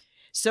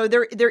so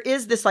there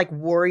is this like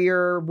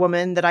warrior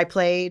woman that I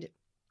played.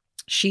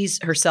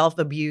 She's herself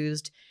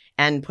abused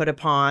and put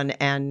upon,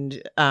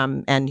 and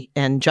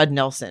Judd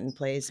Nelson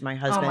plays my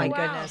husband. Oh my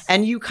goodness.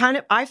 And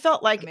I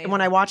felt like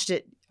when I watched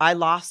it, I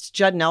lost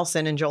Judd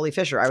Nelson and Jolie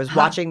Fisher. I was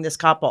watching this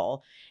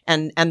couple,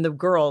 and the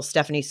girl,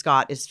 Stephanie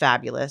Scott, is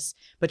fabulous,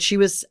 but she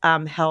was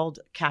held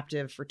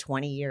captive for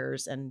 20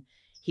 years, and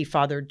he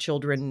fathered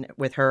children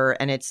with her,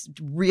 and it's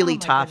really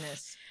tough.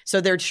 Goodness. So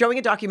they're showing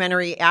a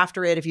documentary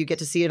after it, if you get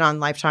to see it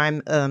on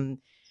Lifetime,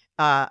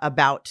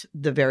 about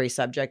the very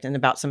subject and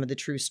about some of the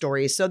true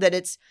stories, so that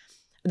it's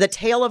the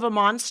tale of a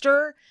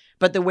monster,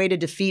 but the way to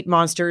defeat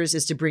monsters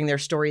is to bring their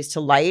stories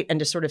to light and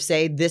to sort of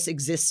say this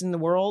exists in the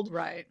world.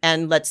 Right.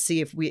 And let's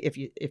see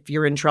if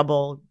you're in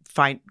trouble,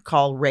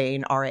 call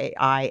RAINN,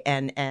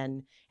 RAINN,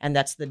 and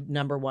that's the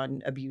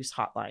 #1 abuse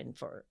hotline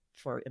for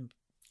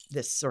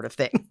this sort of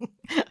thing.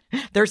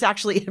 There's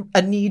actually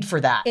a need for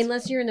that.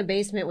 Unless you're in a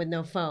basement with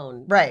no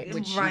phone. Right.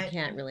 Which Right. you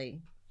can't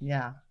really.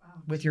 Yeah.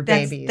 With your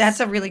babies. That's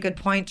a really good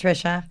point,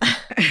 Trisha.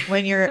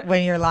 when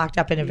you're locked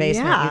up in a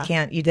basement, Yeah. you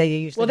can't. You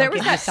usually Well, there don't was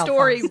give that yourself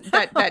story, phones.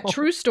 that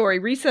true story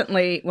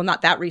recently. Well,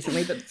 not that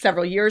recently, but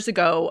several years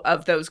ago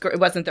of those. It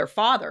wasn't their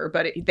father,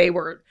 but they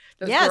were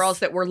those Yes. girls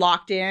that were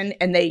locked in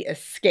and they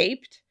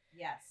escaped.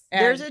 Yes.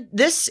 And-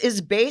 This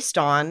is based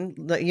on,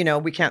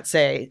 we can't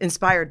say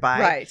inspired by,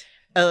 right.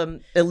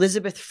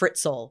 Elizabeth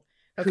Fritzl,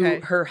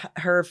 Okay. who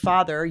her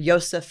father,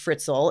 Josef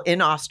Fritzl,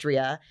 in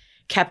Austria,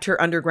 kept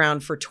her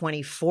underground for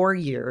 24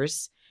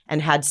 years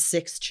and had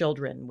 6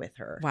 children with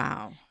her.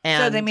 Wow.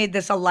 And So they made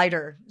this a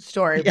lighter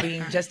story,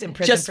 being just in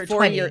prison just for 4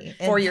 20 years,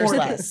 and 4 years 4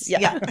 less. days.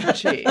 Yeah.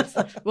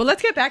 Jeez. Well,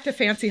 let's get back to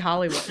fancy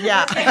Hollywood.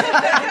 Yeah.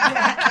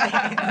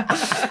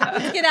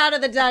 Let's get out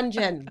of the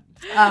dungeon.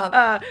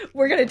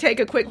 We're going to take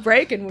a quick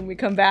break, and when we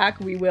come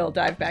back, we will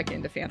dive back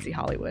into fancy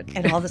Hollywood.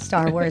 And all the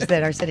Star Wars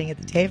that are sitting at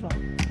the table.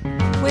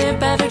 We're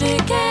better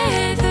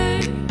together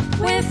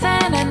with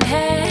Ann and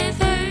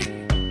Heather.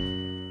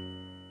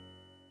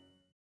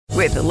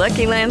 With the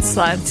Lucky Land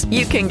Slots,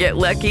 you can get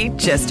lucky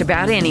just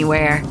about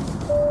anywhere.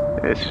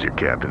 This is your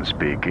captain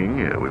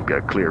speaking. We've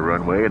got clear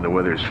runway and the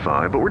weather's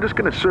fine, but we're just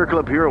going to circle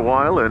up here a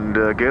while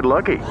and get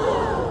lucky.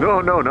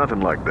 No,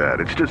 nothing like that.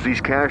 It's just these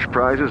cash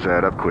prizes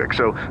add up quick.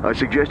 So I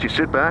suggest you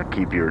sit back,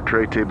 keep your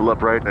tray table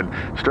upright, and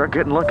start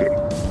getting lucky.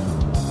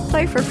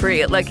 Play for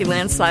free at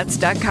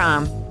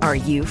LuckyLandSlots.com. Are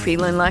you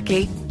feeling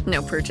lucky?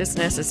 No purchase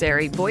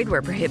necessary. Void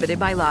where prohibited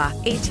by law.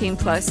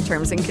 18+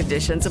 terms and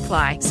conditions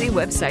apply. See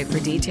website for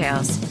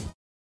details.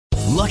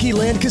 Lucky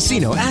Land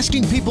Casino,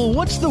 asking people,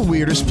 what's the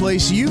weirdest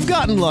place you've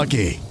gotten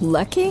lucky?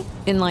 Lucky?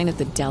 In line at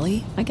the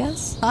deli, I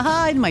guess?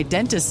 Aha, in my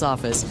dentist's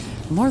office.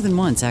 More than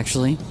once,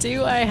 actually.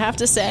 Do I have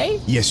to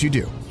say? Yes, you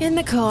do. In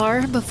the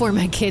car before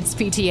my kids'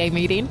 PTA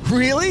meeting.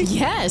 Really?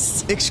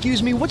 Yes.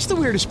 Excuse me, what's the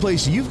weirdest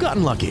place you've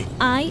gotten lucky?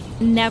 I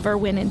never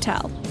win and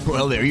tell.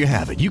 Well, there you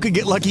have it. You can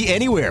get lucky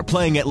anywhere,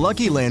 playing at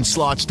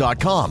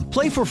LuckyLandSlots.com.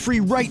 Play for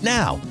free right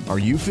now. Are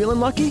you feeling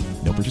lucky?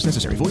 No purchase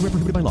necessary. Void where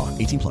prohibited by law.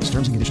 18+.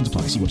 Terms and conditions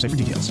apply. See website for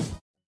details.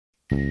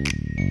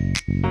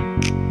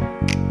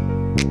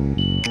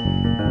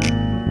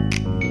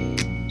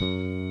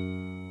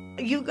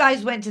 You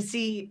guys went to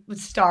see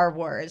Star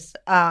Wars.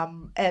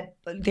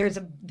 There's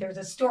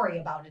a story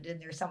about it in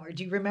there somewhere.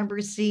 Do you remember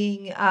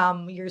seeing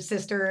your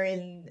sister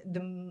in the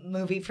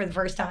movie for the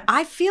first time?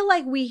 I feel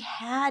like we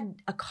had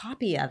a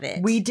copy of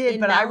it. We did,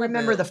 in but I Malibu.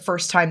 remember the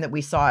first time that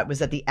we saw it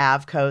was at the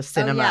Avco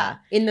Cinema. Oh, yeah,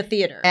 in the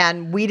theater.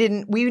 And we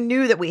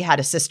knew that we had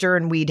a sister,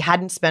 and we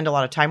hadn't spent a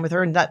lot of time with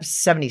her, and that's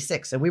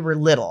 76, so we were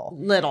little.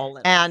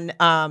 And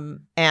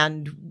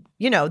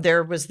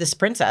there was this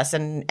princess,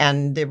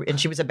 and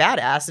she was a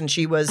badass, and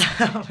she was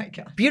Oh my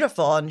God.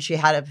 beautiful, and she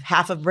had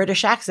half a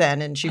British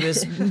accent, and she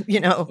was,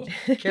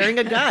 carrying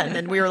a gun,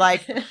 and we were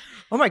like,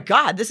 oh my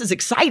God, this is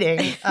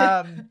exciting.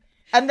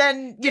 And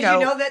then, Did you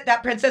know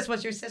that princess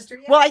was your sister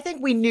yet? Well, I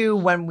think we knew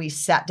when we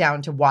sat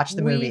down to watch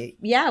the movie.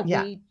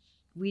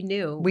 We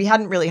knew. We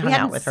hadn't really hung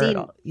out with her at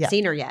all.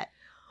 Seen her yet.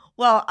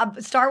 Well,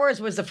 Star Wars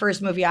was the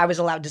first movie I was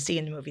allowed to see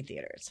in the movie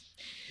theaters.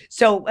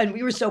 So, and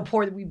we were so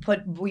poor that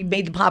we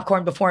made the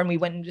popcorn before, and we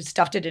went and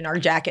stuffed it in our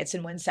jackets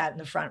and went and sat in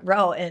the front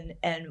row. And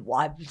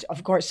I,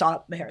 of course,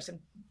 saw Harrison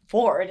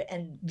Ford.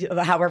 And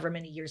however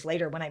many years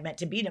later, when I meant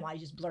to meet him, I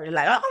just blurted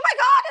like, "Oh my God!"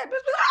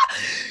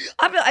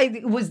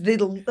 I was the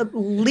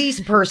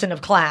least person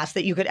of class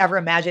that you could ever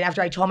imagine.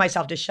 After I told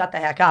myself to shut the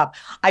heck up,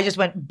 I just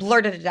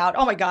blurted it out.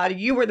 "Oh my God,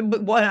 you were the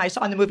one I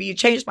saw in the movie. You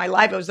changed my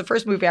life. It was the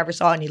first movie I ever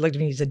saw." And he looked at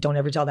me and he said, "Don't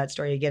ever tell that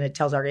story again. It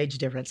tells our age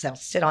difference. So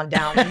sit on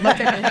down." And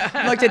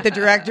looked at the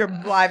director,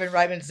 Ivan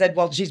Reitman, and said,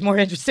 "Well, she's more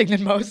interesting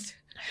than most."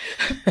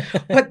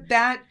 But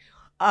that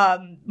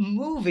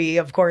movie,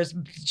 of course,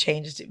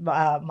 changed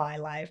my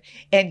life.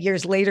 And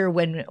years later,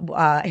 when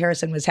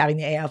Harrison was having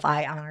the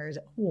AFI Honors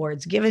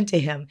Awards given to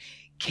him,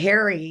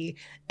 Carrie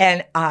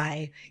and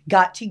I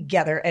got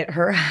together at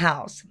her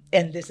house.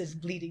 And this is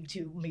leading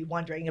to me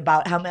wondering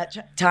about how much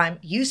time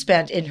you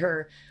spent in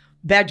her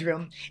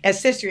bedroom as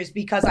sisters,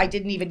 because I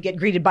didn't even get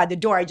greeted by the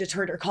door. I just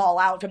heard her call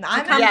out from the,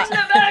 "I'm in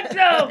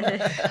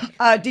the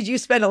bedroom." Did you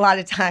spend a lot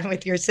of time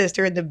with your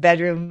sister in the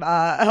bedroom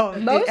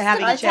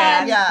having a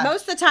chat?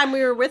 Most of the time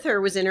we were with her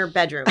was in her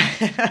bedroom.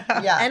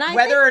 And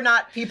whether or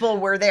not people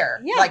were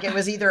there. Like it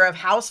was either a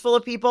house full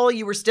of people,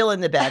 you were still in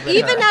the bed with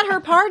Even her. at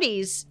her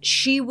parties,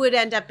 she would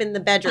end up in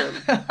the bedroom.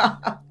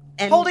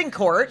 And, holding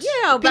court.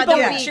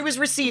 But she was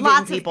receiving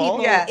lots people.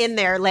 of people in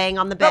there laying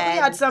on the bed. But we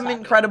had some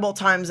incredible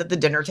times at the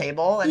dinner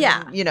table and,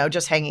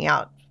 just hanging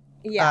out.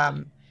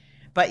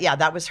 But yeah,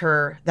 that was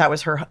her,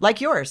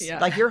 like yours,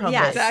 like your home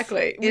base.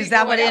 Exactly. Is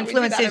that what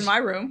influences in my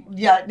room?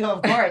 Yeah, no,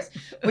 of course.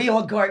 We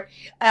hold court.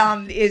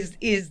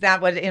 Is that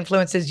what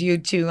influences you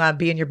to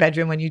be in your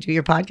bedroom when you do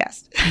your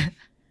podcast?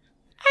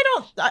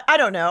 I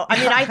don't know. I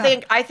mean,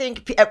 I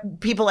think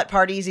people at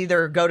parties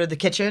either go to the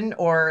kitchen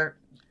or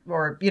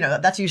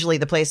that's usually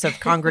the place of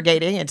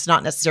congregating. It's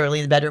not necessarily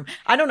in the bedroom.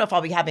 I don't know if I'll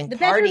be having the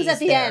parties bedroom's at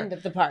the there. end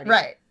of the party,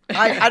 right?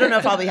 I don't know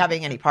if I'll be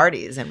having any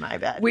parties in my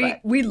bed.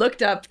 We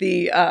looked up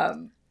the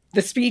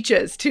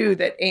speeches too,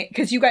 that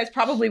because you guys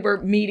probably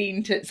were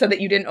meeting so that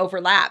you didn't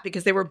overlap,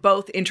 because they were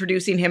both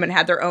introducing him and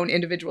had their own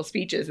individual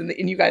speeches, and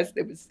you guys,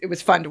 it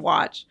was fun to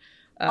watch.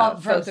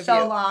 From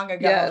so long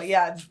ago.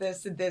 Yes.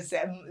 This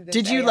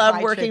Did you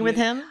love working with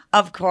him?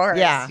 Of course.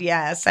 Yeah.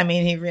 Yes. I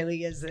mean, he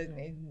really is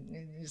an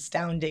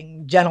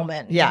astounding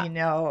gentleman. Yeah.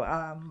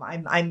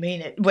 I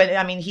mean it.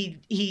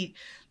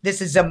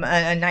 This is a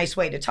nice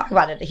way to talk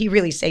about it. He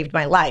really saved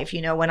my life.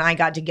 When I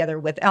got together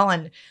with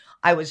Ellen,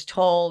 I was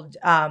told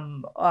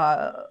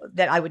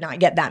that I would not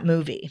get that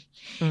movie.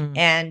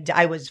 And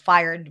I was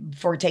fired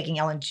for taking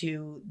Ellen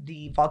to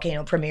the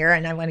Volcano premiere.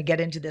 And I want to get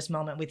into this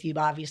moment with you.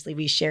 Obviously,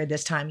 you shared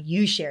this time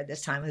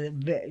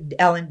with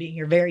Ellen being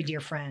your very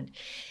dear friend.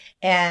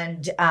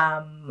 And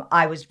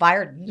I was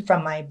fired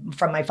from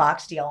my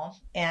Fox deal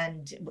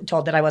and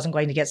told that I wasn't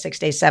going to get 6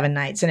 days, 7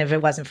 nights. And if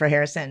it wasn't for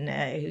Harrison,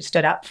 who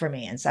stood up for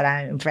me and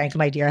said, "Frankly,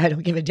 my dear, I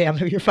don't give a damn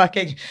who you're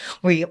fucking.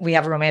 We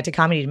have a romantic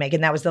comedy to make."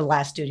 And that was the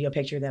last studio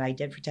picture that I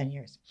did for 10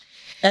 years.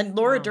 And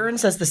Laura Dern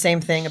says the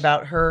same thing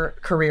about her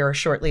career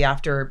shortly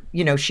after,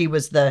 she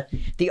was the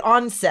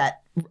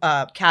onset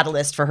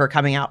catalyst for her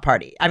coming out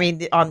party. I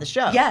mean, on the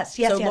show. Yes.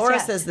 So Laura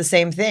says the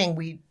same thing.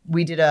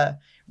 We did a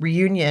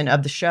reunion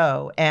of the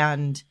show,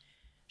 and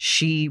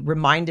she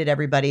reminded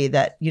everybody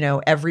that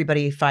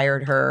everybody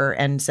fired her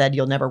and said,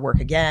 "You'll never work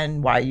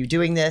again. Why are you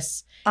doing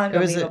this?"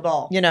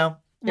 Unbelievable.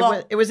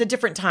 It was a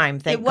different time.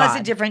 Thank God. It was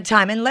a different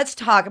time. And let's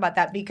talk about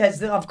that,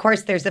 because of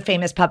course there's the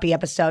famous puppy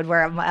episode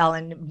where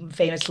Ellen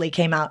famously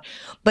came out.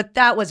 But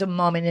that was a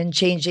moment in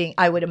changing.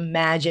 I would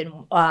imagine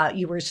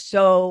you were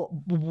so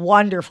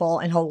wonderful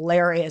and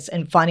hilarious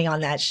and funny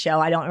on that show.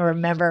 I don't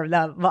remember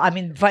I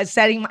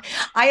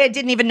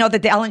didn't even know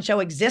that the Ellen show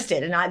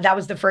existed. And that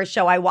was the first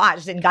show I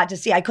watched and got to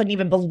see. I couldn't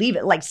even believe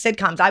it. Like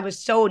sitcoms, I was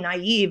so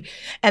naive.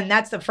 And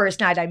that's the first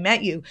night I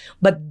met you.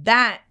 But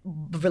that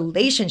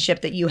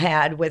relationship that you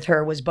had with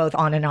her was both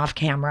on and off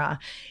camera,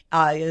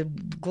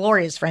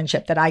 glorious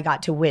friendship that I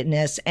got to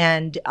witness,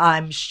 and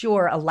I'm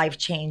sure a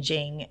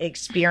life-changing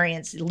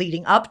experience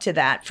leading up to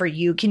that for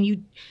you. Can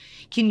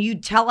you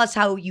tell us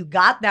how you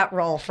got that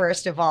role,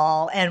 first of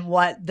all, and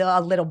what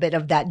a little bit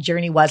of that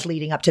journey was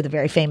leading up to the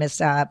very famous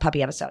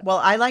puppy episode? Well,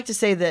 I like to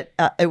say that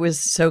it was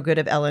so good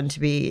of Ellen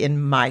to be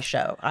in my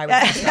show.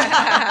 That's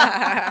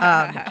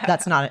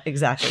not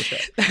exactly true.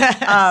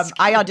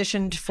 I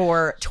auditioned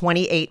for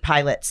 28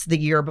 pilots the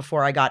year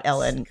before I got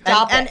Ellen.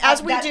 And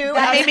as we do,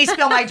 that made me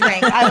spill my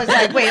drink. I was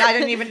like, wait, I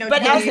didn't even know.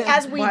 But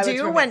as we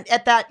do, when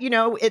at that,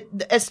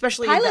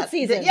 especially pilot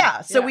season,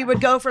 so we would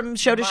go from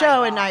show to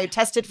show, and I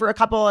tested for a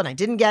couple, and I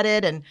didn't get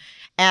it,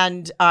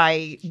 and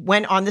I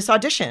went on this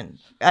audition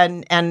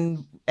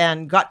and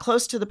got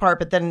close to the part,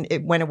 but then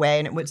it went away,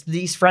 and it was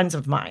these friends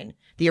of mine,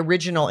 the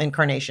original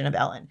incarnation of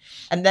Ellen.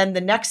 And then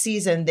the next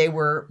season they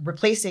were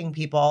replacing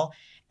people,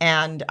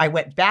 and I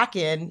went back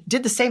in,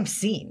 did the same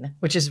scene,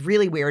 which is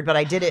really weird, but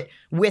I did it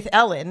with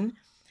Ellen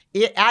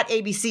at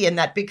ABC in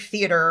that big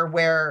theater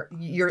where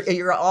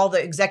you're all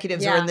the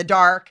executives are in the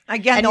dark.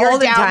 Again, and the you're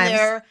olden down times.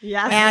 there.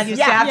 Yes. And you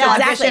have to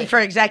audition exactly. for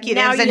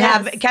executives and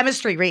have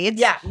chemistry reads.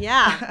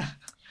 Yeah.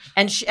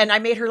 And I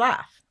made her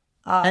laugh.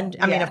 And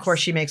I mean, of course,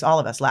 she makes all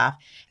of us laugh.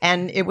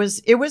 And it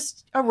was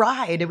a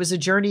ride. It was a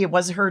journey. It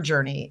was her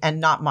journey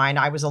and not mine.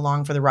 I was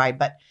along for the ride.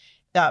 But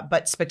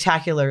but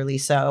spectacularly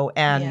so.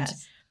 And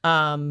Yes.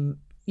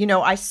 you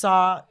know, I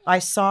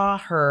saw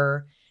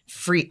her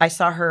free. I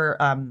saw her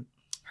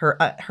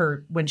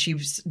her when she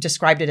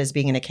described it as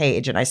being in a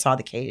cage, and I saw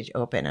the cage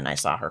open, and I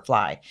saw her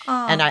fly.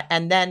 Oh.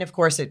 And then of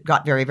course it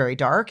got very, very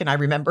dark, and I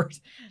remember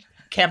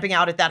camping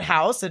out at that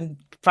house and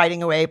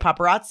fighting away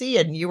paparazzi,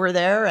 and you were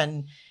there,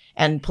 and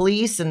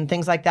police and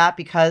things like that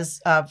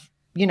because of,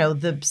 you know,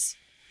 the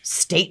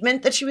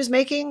statement that she was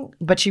making,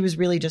 but she was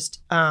really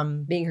just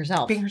being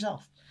herself. Being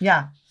herself.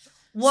 Yeah.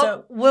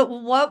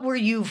 What were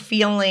you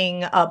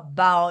feeling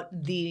about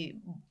the?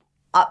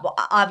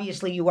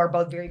 Obviously, you are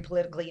both very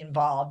politically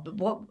involved.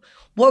 But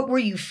what were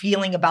you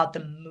feeling about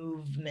the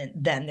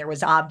movement then? There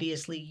was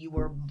obviously you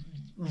were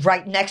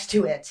right next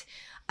to it,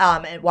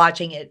 and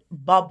watching it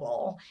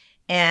bubble.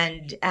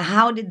 And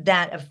how did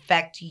that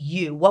affect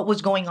you? What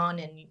was going on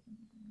in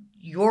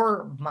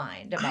your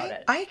mind about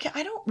it?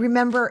 I don't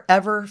remember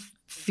ever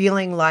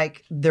feeling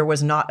like there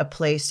was not a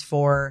place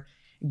for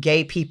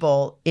gay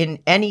people in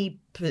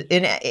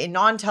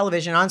on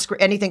television, on screen,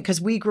 anything,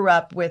 because we grew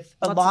up with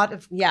a lot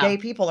of gay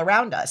people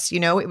around us. You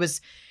know, it was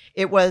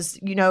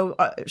you know,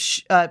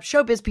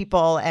 showbiz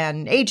people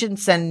and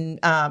agents and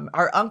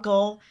our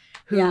uncle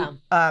who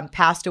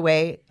passed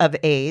away of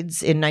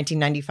AIDS in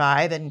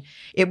 1995, and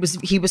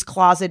he was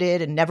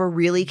closeted and never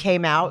really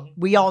came out.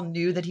 We all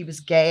knew that he was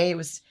gay.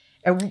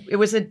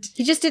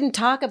 He just didn't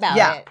talk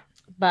about it.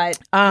 But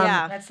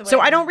That's the way so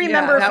I don't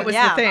remember. that was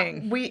the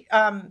thing.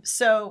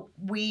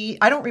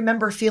 I don't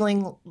remember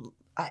feeling.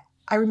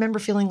 I remember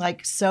feeling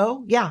like,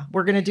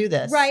 we're going to do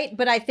this. Right.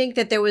 But I think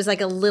that there was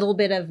like a little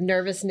bit of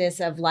nervousness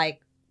of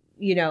like,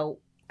 you know,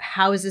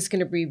 how is this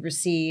going to be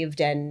received,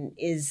 and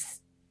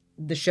is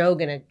the show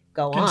going to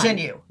go on?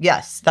 Continue.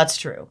 Yes, that's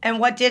true. And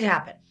what did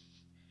happen?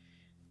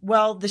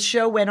 Well, the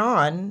show went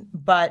on,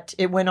 but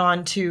it went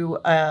on to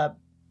a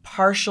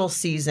partial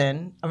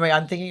season. I mean,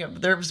 I'm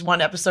thinking there was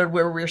one episode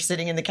where we were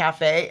sitting in the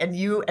cafe, and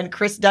you and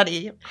Chris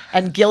Duddy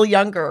and Gil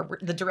Younger,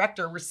 the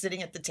director, were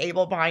sitting at the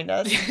table behind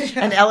us,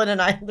 and Ellen and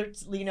I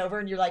lean over,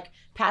 and you're like,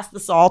 "Pass the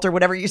salt," or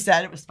whatever you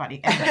said. It was funny.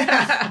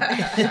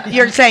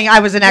 You're saying I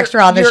was an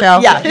extra on the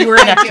show? Yeah, you were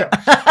an extra.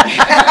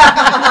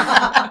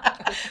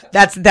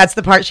 That's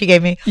the part she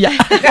gave me. Yeah.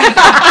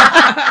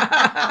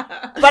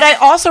 But I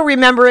also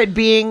remember it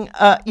being,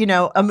 you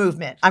know, a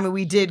movement. I mean,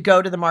 we did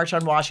go to the March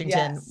on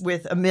Washington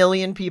with 1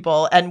 million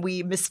people, and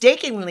we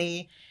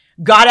mistakenly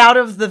got out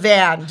of the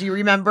van. Do you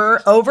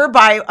remember? Over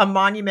by a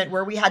monument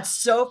where we had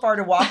so far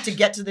to walk to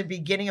get to the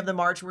beginning of the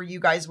march where you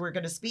guys were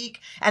going to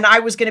speak. And I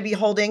was going to be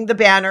holding the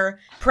banner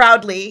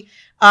proudly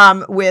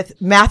with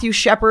Matthew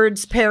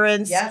Shepard's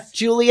parents,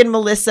 Julie and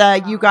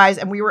Melissa, you guys.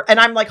 And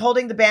I'm like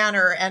holding the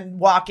banner and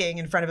walking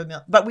in front of a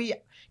million. But we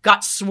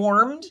got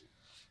swarmed.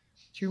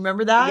 Do you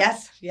remember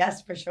that?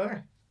 Yes, for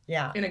sure.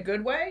 Yeah. In a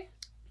good way?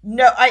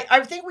 No,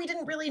 I think we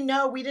didn't really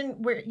know.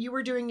 You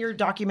were doing your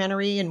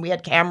documentary, and we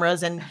had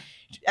cameras, and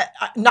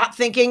not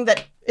thinking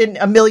that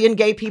 1 million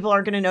gay people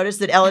aren't going to notice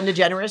that Ellen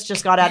DeGeneres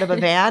just got out of a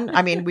van.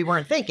 I mean, we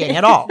weren't thinking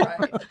at all.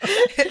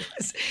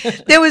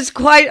 There was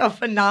quite a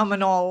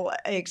phenomenal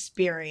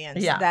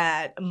experience,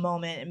 that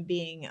moment, and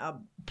being a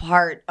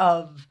part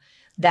of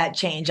that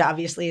change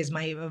obviously is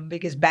my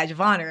biggest badge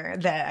of honor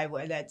that I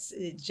would.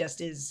 It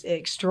just is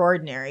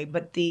extraordinary.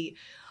 But the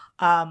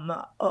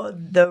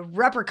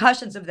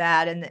repercussions of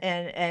that,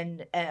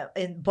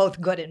 and both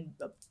good and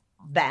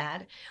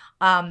bad,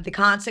 the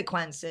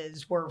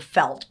consequences were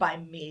felt by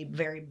me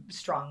very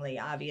strongly.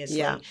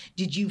 Obviously,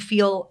 did you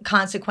feel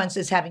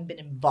consequences having been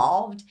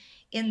involved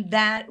in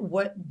that?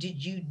 What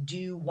did you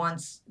do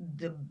once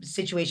the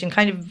situation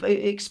kind of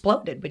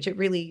exploded, which it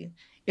really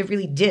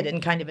did,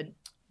 in kind of a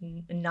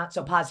not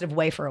so positive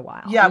way for a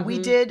while? Yeah, we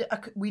did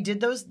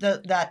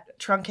that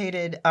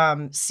truncated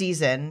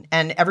season,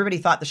 and everybody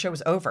thought the show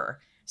was over.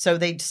 So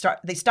they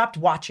stopped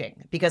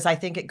watching because I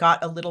think it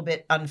got a little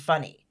bit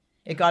unfunny.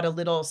 It got a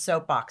little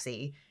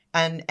soapboxy,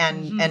 and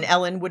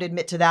Ellen would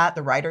admit to that.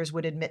 The writers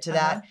would admit to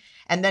that,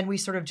 and then we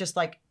sort of just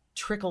like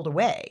trickled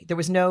away. There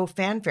was no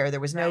fanfare. There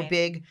was no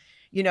big,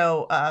 you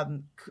know,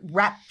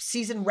 rap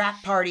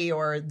party,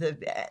 or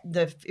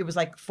it was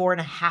like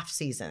 4.5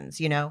 seasons,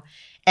 you know.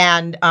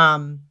 And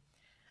I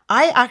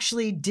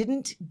actually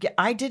didn't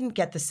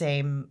get the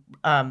same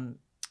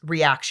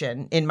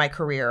reaction in my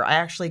career. I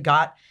actually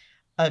got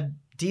a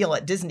deal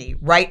at Disney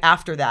right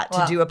after that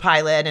to do a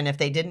pilot, and if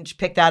they didn't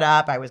pick that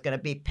up, I was going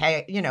to be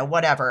paid, you know,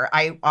 whatever.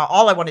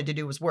 All I wanted to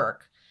do was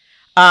work.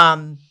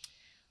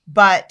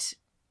 But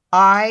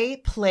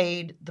I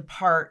played the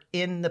part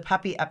in the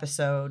puppy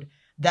episode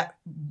that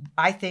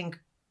I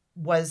think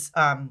was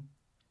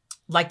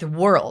like the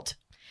world.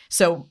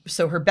 So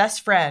her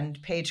best friend,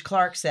 Paige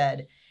Clark,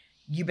 said,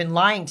 "You've been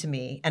lying to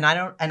me, and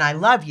I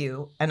love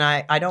you, and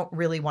I don't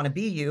really want to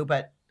be you,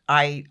 but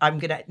I'm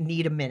gonna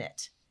need a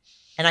minute."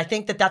 And I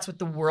think that's what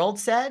the world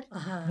said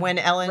when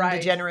Ellen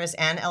DeGeneres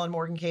and Ellen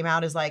Morgan came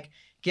out, is like,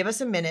 "Give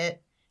us a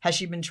minute. Has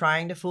she been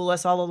trying to fool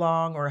us all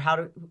along, or how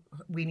do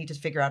we need to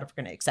figure out if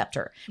we're going to accept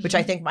her?" Which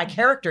I think my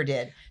character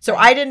did. So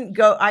I didn't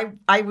go.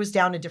 I was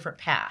down a different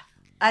path.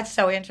 That's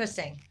so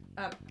interesting.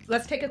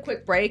 Let's take a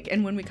quick break,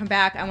 and when we come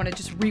back, I want to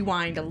just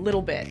rewind a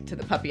little bit to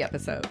the puppy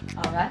episode.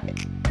 All right.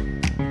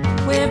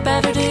 We're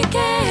better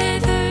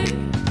together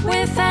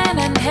with Ann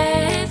and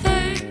Heather.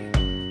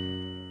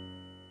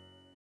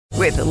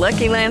 With the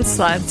Lucky Land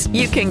Slots,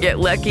 you can get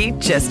lucky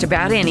just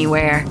about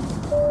anywhere.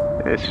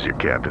 This is your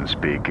captain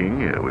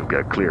speaking. We've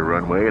got clear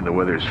runway and the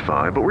weather's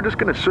fine, but we're just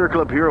going to circle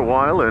up here a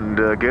while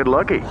and get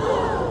lucky.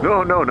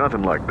 No,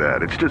 nothing like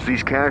that. It's just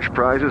these cash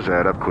prizes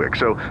add up quick.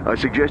 So I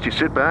suggest you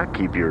sit back,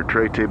 keep your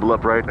tray table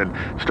upright, and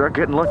start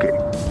getting lucky.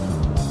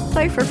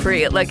 Play for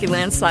free at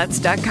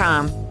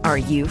LuckyLandSlots.com. Are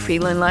you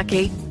feeling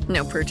lucky?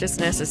 No purchase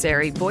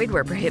necessary. Void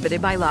where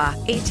prohibited by law.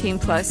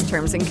 18+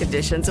 terms and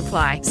conditions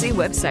apply. See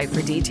website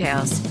for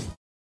details.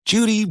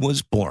 Judy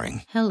was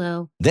boring.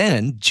 Hello.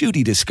 Then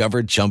Judy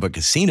discovered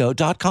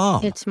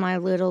ChumbaCasino.com. It's my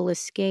little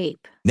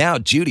escape. Now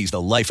Judy's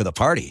the life of the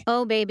party.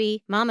 Oh,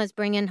 baby, mama's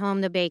bringing home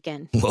the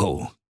bacon.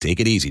 Whoa, take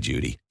it easy,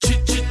 Judy.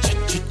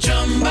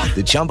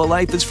 The Chumba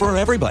life is for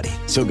everybody.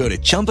 So go to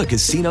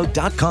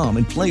ChumbaCasino.com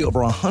and play over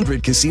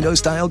 100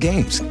 casino-style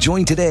games.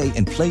 Join today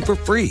and play for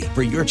free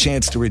for your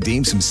chance to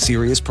redeem some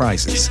serious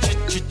prizes.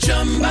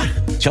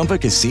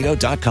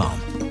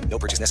 ChumbaCasino.com. No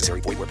purchase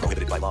necessary. Void where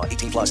prohibited by law.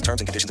 18+ terms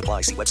and conditions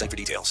apply. See website for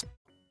details.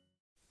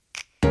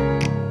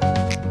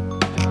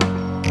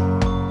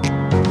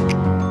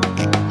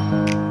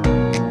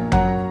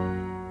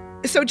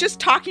 So just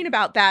talking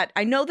about that,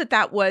 I know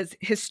that was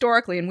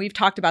historically, and we've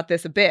talked about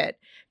this a bit,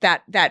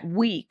 that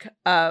week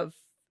of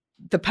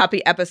the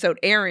puppy episode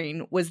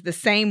airing was the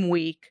same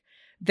week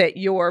that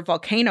your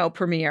Volcano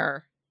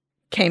premiere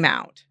came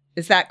out.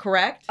 Is that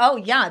correct? Oh,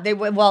 yeah.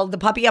 The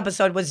puppy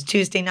episode was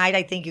Tuesday night,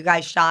 I think you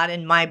guys shot,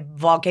 and my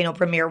Volcano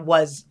premiere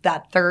was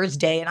that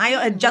Thursday. And I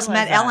had just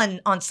met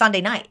Ellen on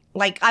Sunday night.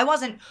 Like, I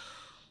wasn't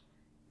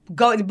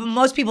going,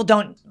 most people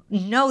don't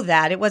know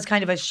that. It was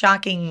kind of a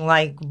shocking,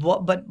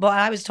 but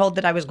I was told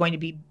that I was going to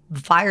be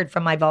fired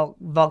from my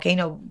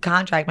Volcano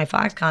contract, my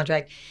Fox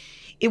contract.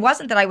 It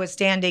wasn't that I was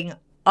standing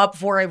up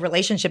for a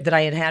relationship that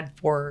I had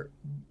for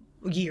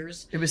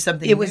years. It was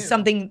something new.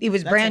 It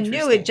was brand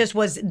new. It just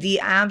was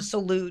the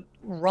absolute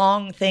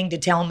wrong thing to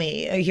tell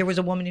me. Here was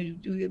a woman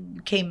who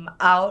came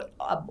out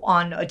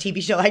on a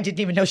TV show I didn't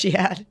even know she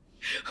had,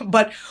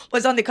 but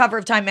was on the cover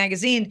of Time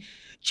magazine,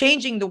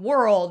 changing the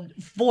world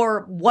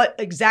for what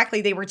exactly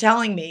they were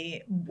telling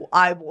me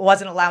I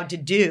wasn't allowed to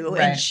do.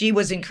 Right. And she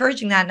was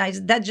encouraging that. And I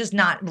said, that's just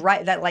not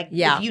right. That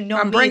if you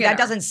know me, that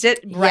doesn't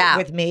sit right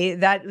with me.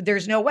 That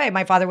there's no way.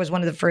 My father was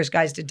one of the first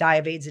guys to die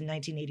of AIDS in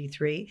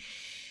 1983.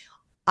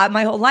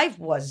 My whole life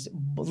was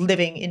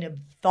living in a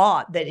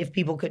thought that if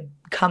people could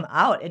come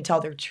out and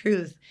tell their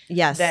truth,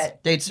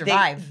 that they'd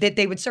survive. That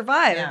they would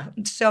survive. Yeah.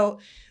 So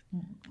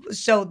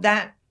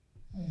that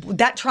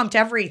trumped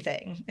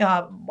everything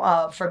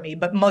for me.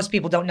 But most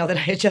people don't know that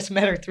I had just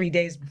met her 3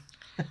 days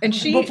and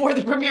before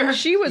the premiere.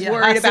 She was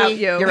worried about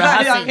you. You're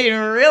I mean,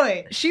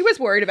 really? She was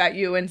worried about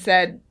you and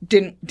said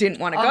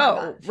didn't want to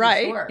go.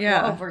 Right? Sure.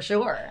 Yeah, well, for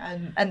sure.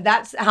 And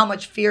that's how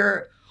much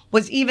fear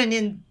was even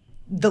in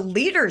the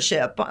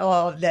leadership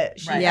that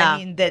she, I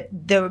mean, that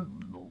the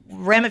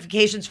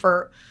ramifications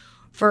for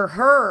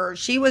her,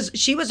 she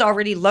was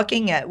already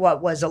looking at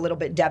what was a little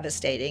bit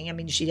devastating. I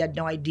mean, she had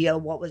no idea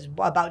what was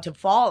about to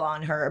fall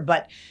on her,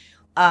 but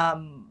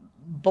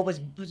was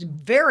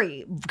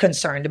very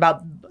concerned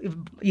about,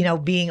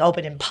 being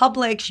open in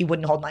public. She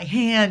wouldn't hold my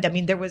hand. I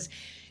mean,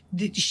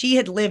 she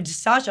had lived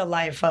such a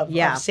life of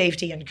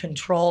safety and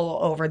control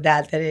over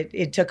that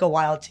it took a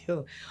while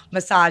to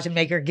massage and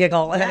make her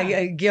giggle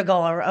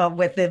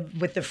with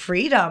the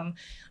freedom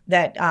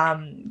that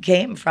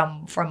came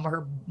from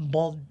her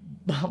bold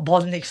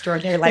and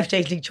extraordinary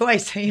life-changing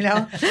choice,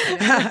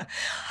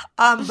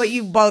 But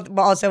you both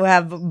also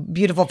have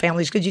beautiful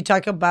families. Could you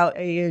talk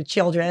about your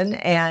children?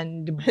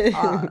 And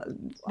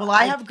well,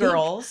 I have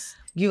girls.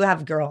 You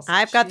have girls.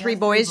 I've got three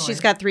boys.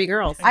 She's got three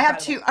girls. I have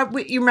two.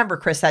 You remember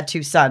Chris had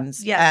two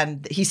sons. Yeah.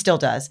 And he still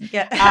does.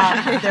 Yeah.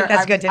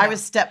 That's good to know. I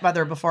was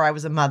stepmother before I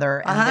was a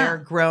mother. And they're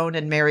grown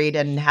and married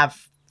and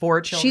have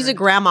 4 children. She's a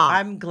grandma.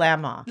 I'm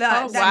glamma.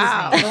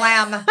 Wow.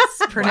 Glam.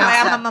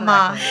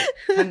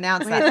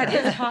 Pronounce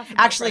that.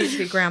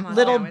 Actually, grandma.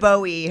 Little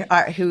Bowie,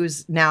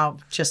 who's now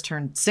just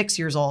turned 6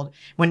 years old,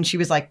 when she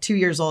was like 2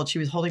 years old, she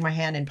was holding my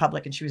hand in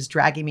public and she was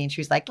dragging me and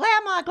she was like,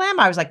 glamma, glamma.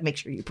 I was like, make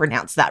sure you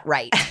pronounce that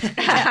right.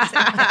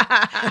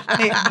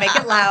 Make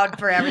it loud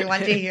for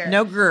everyone to hear.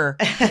 No grr.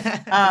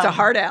 It's a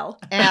hard L.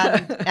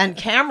 and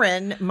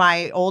Cameron,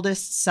 my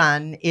oldest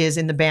son, is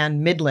in the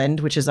band Midland,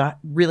 which is a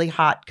really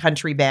hot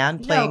country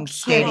band playing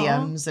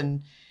stadiums,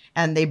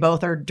 and they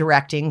both are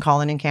directing,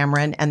 Colin and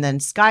Cameron. And then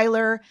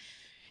Skylar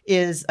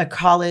is a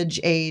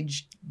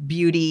college-age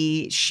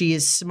beauty. She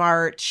is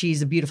smart.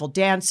 She's a beautiful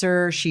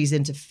dancer. She's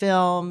into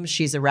film.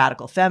 She's a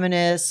radical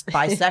feminist.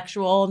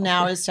 Bisexual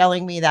now is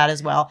telling me that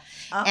as well.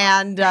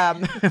 And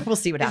we'll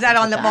see what happens. Is that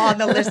on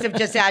the list of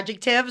just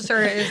adjectives,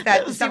 or is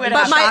that something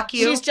that shock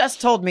you? She's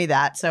just told me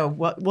that, so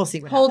we'll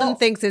see what Holden happens.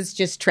 thinks it's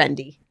just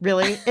trendy.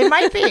 Really? It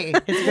might be.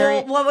 It's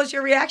very. What was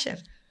your reaction?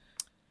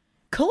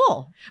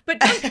 Cool. But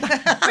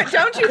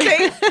don't you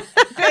think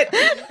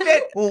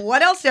that well,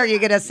 what else are you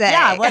going to say?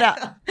 Yeah, what else?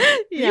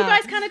 you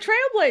guys kind of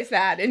trailblaze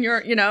that? And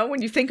you're,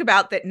 when you think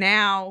about that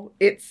now,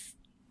 it's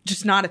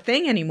just not a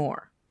thing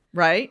anymore,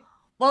 right?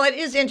 Well, it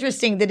is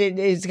interesting that it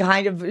is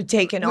kind of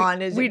taken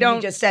on, as you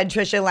just said,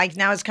 Trisha. Like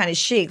now, it's kind of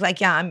chic. Like,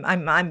 yeah, I'm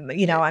I'm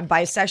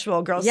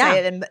bisexual. Girls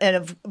say it, and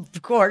of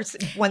course,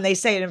 when they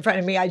say it in front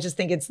of me, I just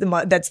think it's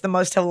that's the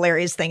most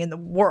hilarious thing in the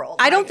world.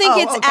 I don't think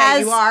it's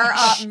as you are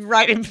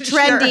right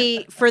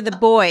trendy for the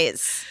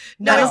boys.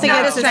 No, I don't think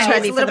it is trendy. trendy.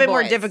 It's a little bit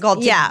more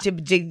difficult. Yeah.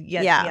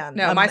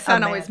 No, my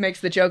son always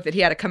makes the joke that he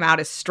had to come out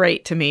as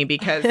straight to me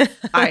because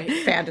I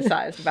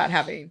fantasized about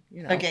having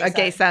a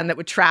gay son that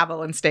would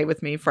travel and stay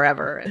with me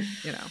forever, and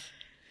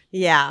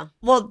Yeah.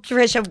 Well,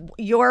 Trisha,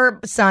 your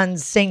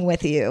sons sing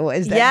with you.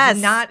 Is that yes.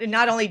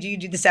 Not only do you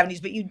do the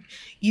 70s, but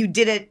you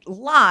did it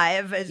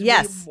live as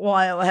yes. we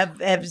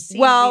have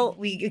seen. Well,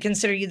 we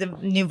consider you the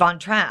new Von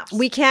Trapps.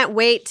 We can't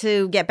wait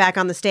to get back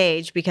on the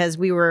stage because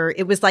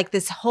it was like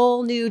this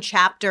whole new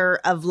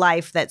chapter of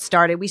life that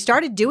started. We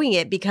started doing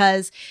it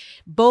because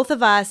both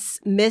of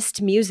us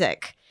missed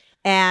music,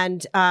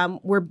 and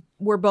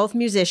we're both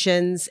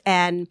musicians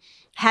and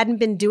hadn't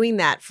been doing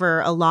that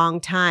for a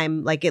long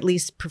time, like at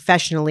least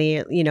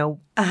professionally,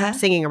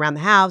 singing around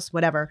the house,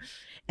 whatever.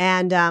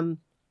 And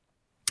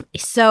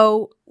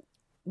so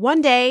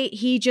one day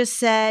he just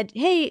said,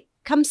 "Hey,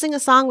 come sing a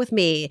song with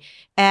me."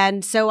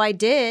 And so I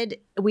did.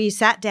 We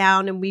sat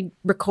down and we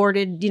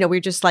recorded, we were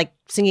just like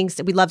singing.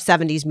 We love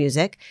 70s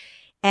music.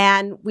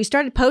 And we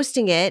started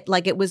posting it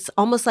like it was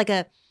almost like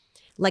a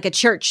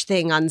church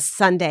thing on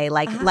Sunday,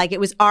 like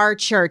it was our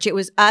church. It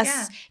was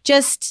us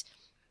just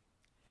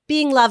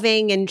being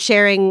loving and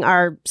sharing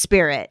our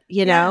spirit,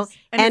 Yes.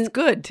 And it's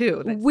good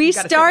too. We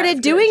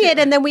started doing it,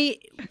 and then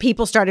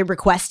people started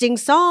requesting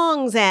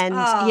songs, and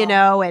our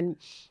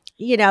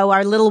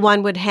little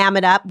one would ham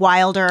it up,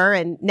 Wilder,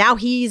 and now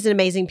he's an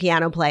amazing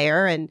piano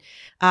player. And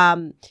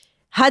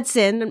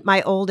Hudson,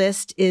 my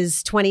oldest,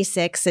 is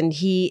 26, and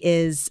he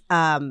is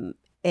an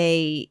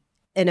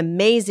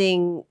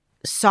amazing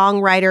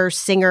songwriter,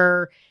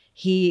 singer.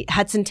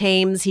 Hudson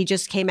Thames, he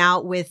just came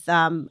out with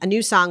a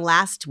new song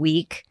last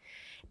week.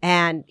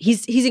 And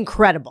he's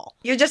incredible.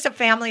 You're just a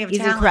family of he's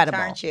talent, incredible.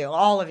 Aren't you?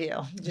 All of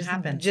you.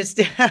 Just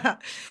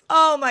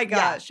oh my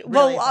gosh. Yeah,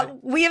 really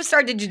we have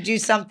started to do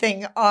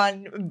something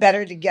on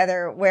Better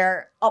Together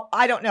where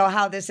I don't know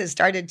how this has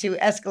started to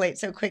escalate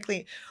so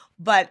quickly,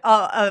 but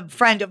a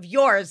friend of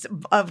yours,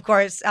 of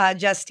course,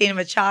 Justina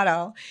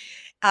Machado,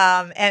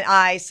 and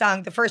I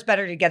sung the first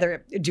Better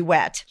Together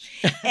duet,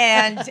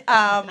 and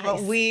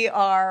Nice. we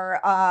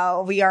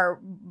are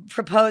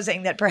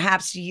proposing that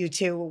perhaps you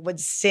two would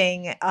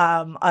sing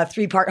a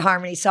 3-part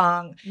harmony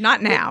song.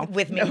 Not now,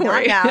 with me. Don't Not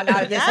worry. now, not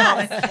at this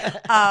moment.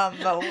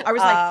 I was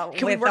like,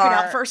 can we work it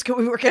out first? Can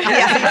we work it out?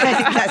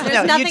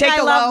 Yeah. No, you take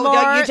the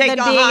low, you take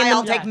the high,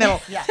 I'll take middle.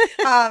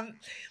 Yeah.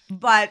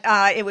 But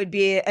it would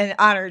be an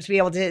honor to be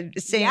able to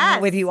sing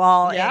with you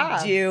all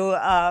and do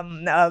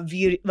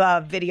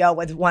a video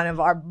with one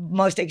of our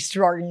most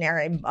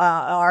extraordinary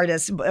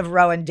artists,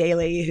 Rowan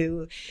Daly,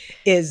 who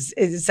is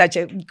such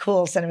a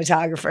cool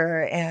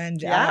cinematographer,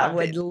 and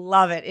would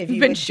love it if you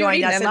would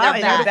join us in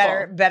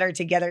the Better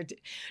Together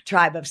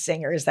tribe of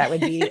singers. That would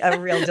be a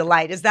real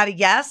delight. Is that a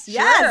yes?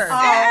 Yes. Sure.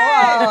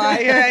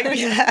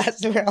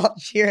 Yes, we're all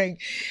cheering.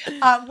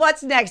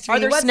 What's next? Are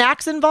there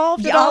snacks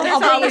involved? Yeah, I'll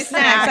bring you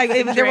snacks.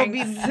 There will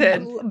be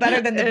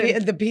better than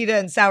the pita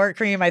and sour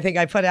cream I think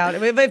I put out.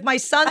 If my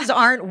sons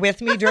aren't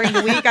with me during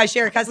the week, I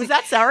share custody. Was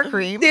that sour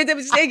cream?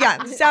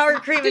 Yeah, sour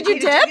cream. Did you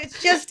dip?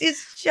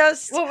 It's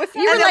just. What was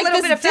and a like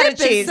little this bit of feta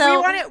dip cheese.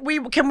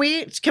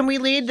 is Can we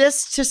lead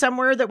this to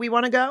somewhere that we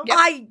want to go?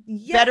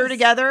 Yes. Better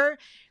Together.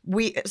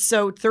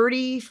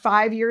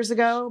 35 years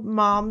ago,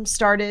 Mom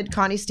started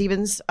Connie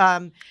Stevens'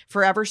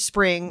 Forever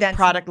Spring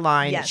product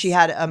line. Yes. She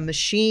had a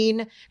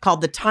machine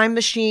called the Time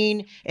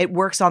Machine. It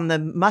works on the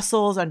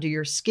muscles under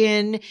your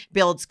skin,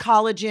 builds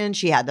collagen.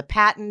 She had the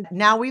patent.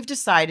 Now we've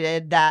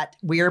decided that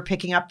we are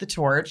picking up the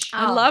torch.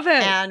 I love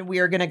it. And we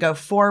are going to go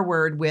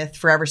forward with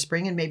Forever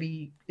Spring, and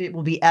maybe it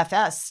will be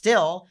FS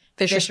still.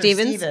 Fisher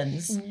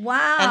Stevens.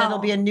 Wow. And it'll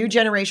be a new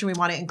generation. We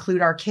want to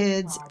include our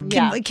kids.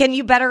 Can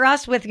you better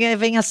us with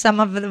giving us some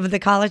of the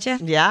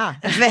collagen? Yeah.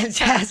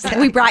 Fantastic.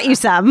 We brought you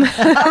some.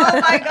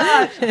 Oh my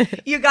gosh.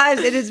 You guys,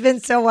 it has been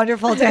so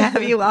wonderful to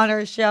have you on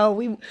our show.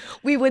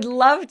 We would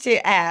love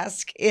to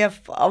ask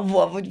if,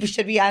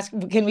 should we ask,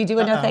 can we do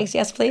a no thanks,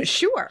 yes please?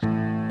 Sure.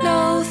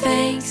 No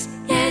thanks,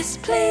 yes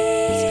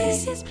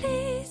please. Yes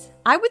please.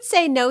 I would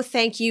say no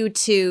thank you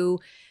to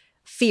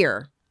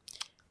fear,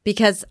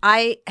 because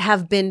I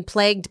have been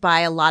plagued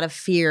by a lot of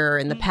fear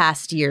in the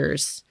past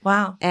years.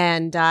 Wow.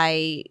 And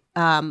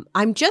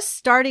I'm just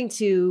starting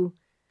to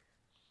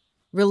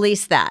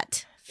release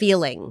that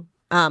feeling.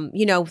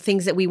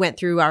 Things that we went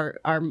through.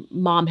 Our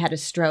mom had a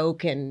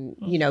stroke, and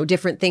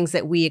different things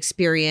that we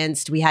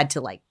experienced. We had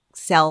to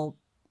sell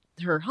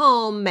her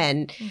home,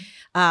 and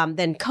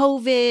then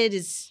COVID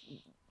is,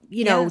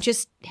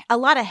 just a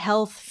lot of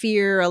health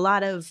fear, a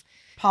lot of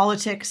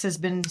Politics has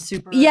been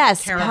super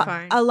Yes,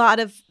 terrifying. a lot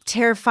of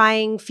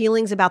terrifying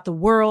feelings about the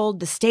world,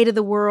 the state of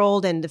the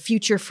world, and the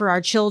future for our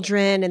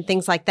children and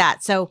things like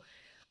that. So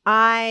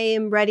I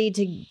am ready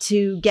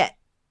to get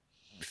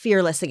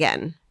fearless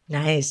again.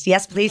 Nice.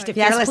 Yes, please, to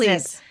Yes,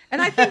 fearlessness. please.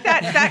 And I think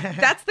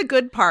that's the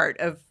good part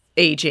of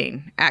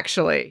aging,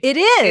 actually. It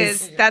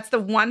is. That's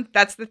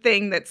the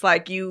thing that's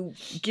like you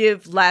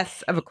give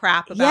less of a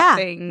crap about Yeah.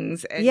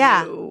 things, and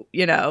Yeah.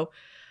 you know.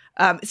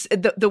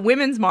 The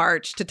Women's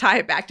March, to tie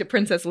it back to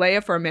Princess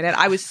Leia for a minute,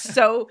 it was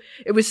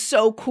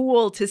so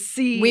cool to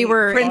see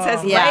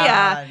Princess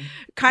Leia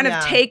kind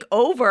of take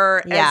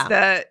over as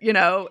the,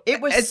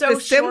 it was as so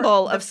the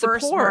symbol short. of The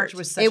first support. march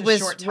was such a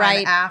short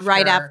time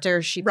right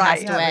after she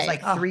passed Yeah, away. it was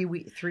like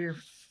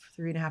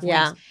 3.5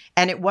 Yeah. weeks.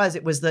 And it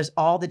was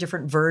all the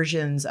different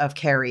versions of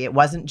Carrie. It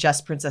wasn't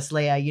just Princess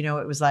Leia.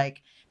 It was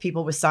like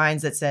people with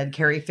signs that said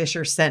Carrie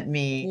Fisher sent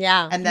me.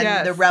 Yeah. And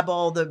then the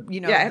rebel,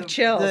 I have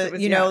chills. The, It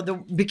was, the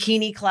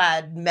bikini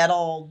clad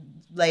metal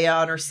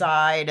Leia on her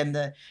side, and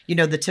the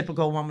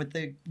typical one with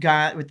the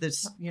guy with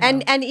this,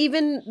 And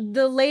even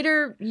the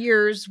later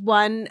years,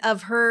 one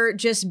of her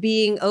just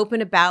being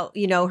open about,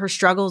 her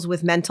struggles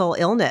with mental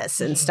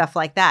illness and stuff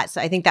like that. So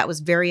I think that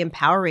was very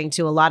empowering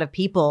to a lot of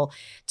people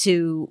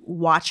to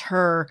watch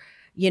her,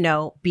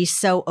 be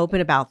so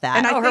open about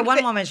that. And her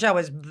one-woman show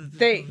was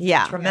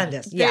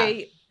tremendous.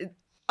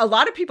 A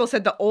lot of people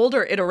said the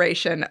older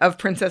iteration of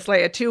Princess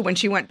Leia too, when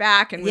she went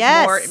back and was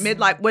more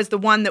midlife, was the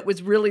one that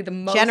was really the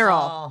most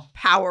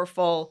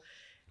powerful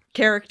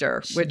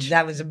character. Which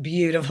that was a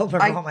beautiful.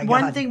 Oh my God!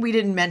 One thing we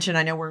didn't mention,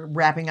 I know we're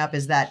wrapping up,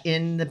 is that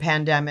in the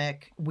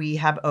pandemic we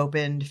have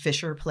opened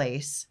Fisher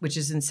Place, which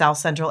is in South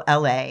Central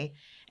LA,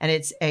 and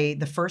it's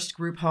the first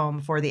group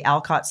home for the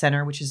Alcott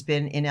Center, which has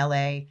been in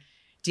LA,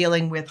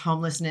 dealing with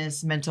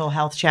homelessness, mental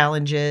health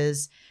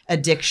challenges,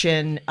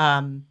 addiction.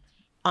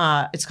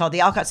 It's called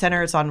the Alcott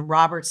Center. It's on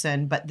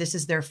Robertson, but this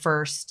is their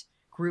first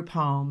group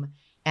home,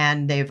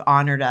 and they've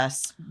honored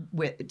us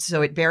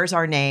so it bears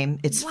our name.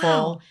 It's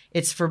full.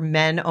 It's for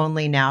men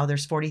only now.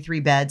 There's 43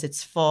 beds.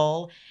 It's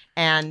full,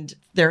 and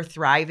they're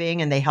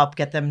thriving, and they help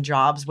get them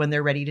jobs when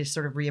they're ready to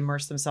sort of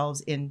reimmerse themselves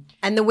in.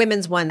 And the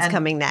women's one's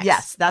coming next.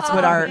 Yes, that's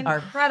what our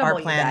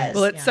incredible, plan is.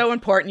 Well, it's so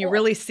important. You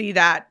really see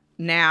that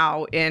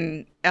now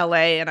in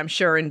LA, and I'm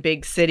sure in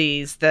big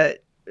cities,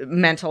 that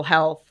mental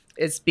health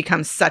has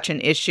become such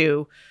an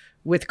issue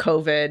with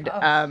COVID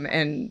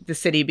and the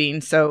city being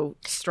so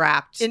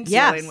strapped.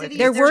 Dealing with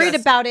they're worried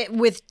about it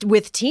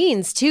with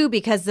teens too,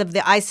 because of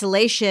the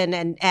isolation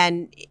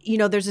and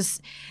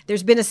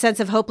there's been a sense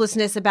of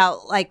hopelessness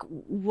about like,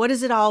 what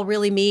does it all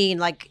really mean?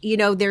 Like,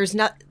 there's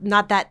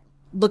not that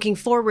looking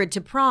forward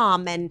to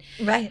prom and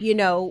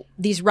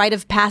these rite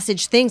of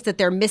passage things that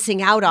they're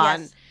missing out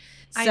on. Yes.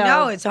 I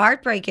know, it's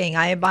heartbreaking.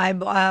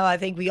 I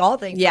think we all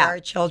think for our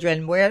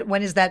children.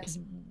 When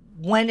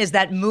is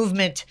that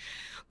movement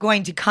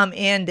going to come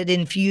in that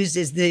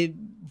infuses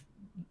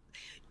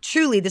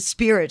truly the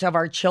spirit of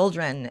our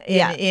children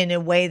in a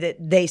way that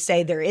they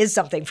say there is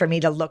something for me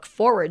to look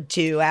forward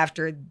to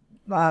after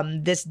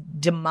this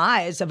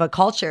demise of a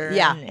culture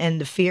and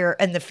the fear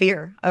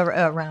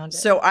around it.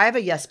 So I have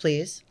a yes,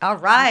 please. All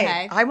right.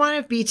 Okay. I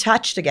want to be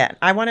touched again.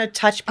 I want to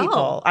touch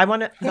people. I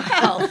want to.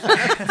 Well,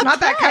 it's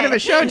not that kind of a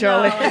show,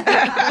 Jolie.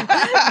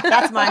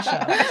 That's my show.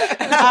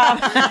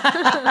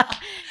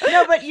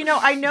 No, but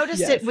I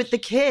noticed it with the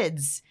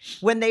kids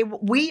when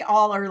we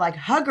all are like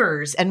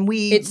huggers, and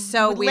it's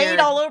so laid weird.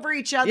 all over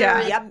each other.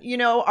 Yeah.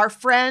 And, our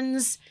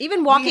friends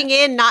even walking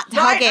in, not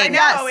hugging. I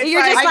know. It's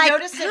You're like, just I like,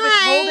 noticed it with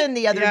 "Hi." Holden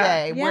the other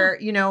day, Yeah. where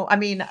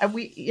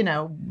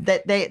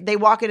that they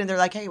walk in and they're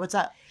like, "Hey, what's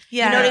up?"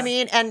 You know what I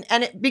mean? And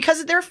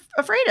because they're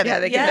afraid of it. Yeah,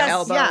 they give the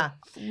elbow. Yeah.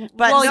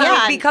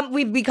 But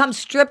we've become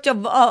stripped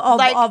of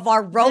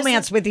our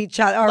romance with each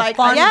other, our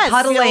fun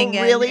cuddling,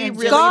 feel really, and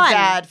really gone.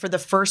 bad for the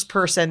first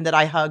person that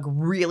I hug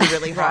really,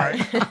 really hard.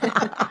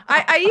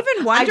 I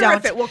even wonder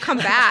if it will come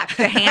back.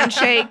 The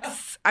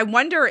handshakes. I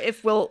wonder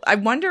if it will.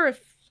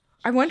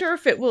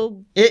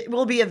 It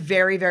will be a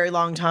very, very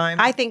long time.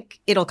 I think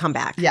it'll come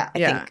back. Yeah, I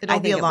think it'll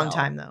be a long will.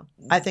 time though.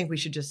 I think we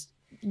should just.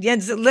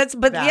 Yes,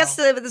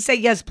 say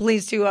yes,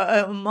 please, to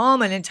a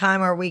moment in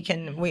time where we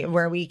can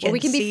be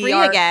see free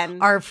again.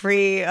 our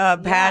free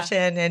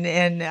passion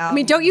and. I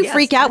mean, don't you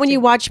freak out when you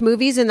watch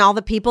movies and all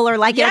the people are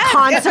like in a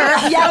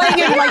concert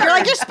yelling and you're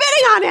like, you're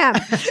spitting on him.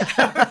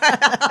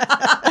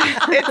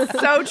 It's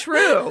so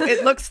true.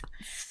 It looks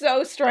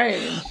so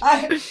strange.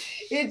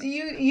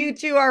 You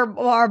two are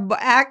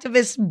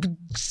activist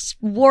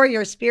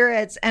warrior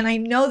spirits, and I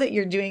know that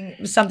you're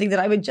doing something that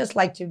I would just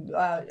like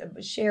to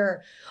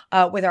share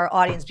with our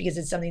audience, because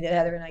it's something that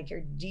Heather and I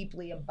care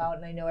deeply about,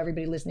 and I know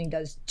everybody listening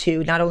does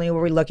too. Not only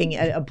are we looking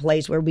at a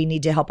place where we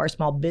need to help our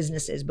small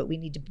businesses, but we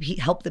need to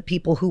help the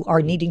people who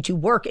are needing to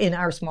work in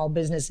our small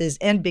businesses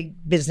and big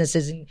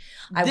businesses. And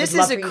this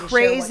is a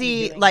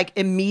crazy,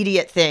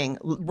 immediate thing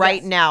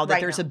right now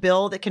that there's a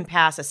bill that can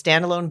pass, a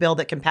standalone bill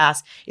that can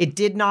pass. It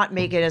did not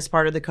make it as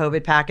part of the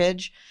COVID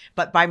package,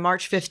 but by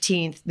March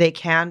 15th, they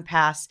can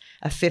pass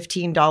a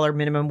 $15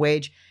 minimum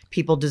wage.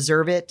 People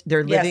deserve it.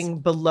 They're Yes. living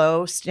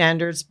below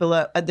standards.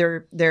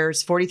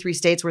 There's 43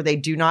 states where they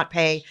do not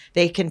pay.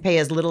 They can pay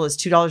as little as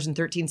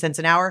 $2.13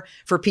 an hour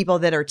for people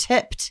that are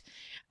tipped.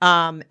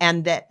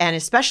 And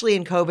especially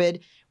in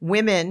COVID,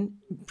 women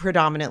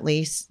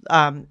predominantly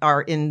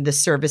are in the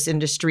service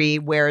industry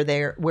where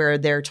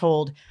they're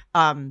told,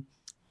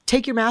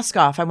 take your mask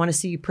off. I want to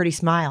see your pretty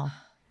smile.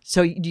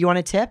 So do you want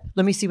a tip?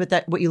 Let me see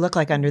what you look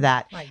like under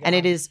that. And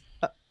it is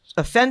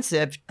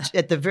offensive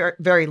at the very,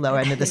 very low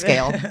end of the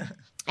scale,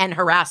 and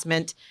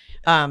harassment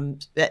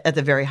at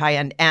the very high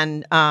end.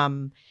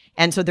 And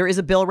so there is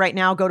a bill right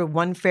now. Go to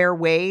One Fair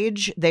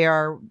Wage. They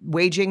are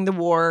waging the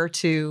war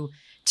to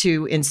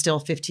instill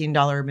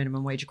 $15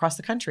 minimum wage across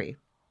the country.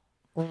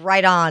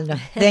 Right on.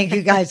 Thank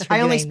you guys for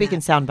I only doing speak that.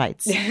 in sound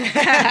bites. You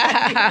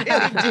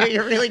really do.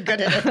 You're really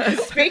good at it.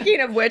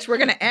 Speaking of which, we're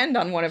going to end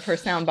on one of her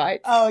sound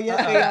bites. Oh,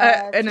 yes, we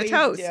are. And a Please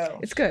toast. do.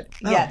 It's good.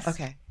 Yes.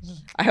 Okay.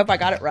 I hope I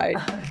got it right.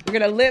 We're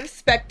going to live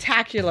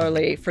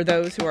spectacularly for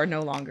those who are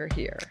no longer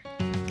here.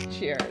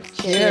 Cheers.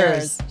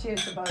 Cheers.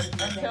 Cheers to both.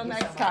 Until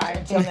next time.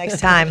 Until next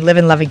time, live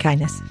in loving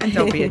kindness. And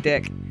don't be a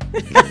dick.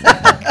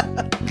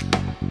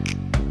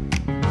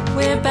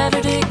 We're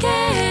better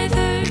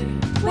together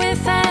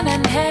with Ann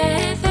and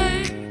Heather.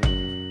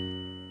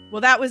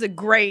 Well, that was a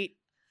great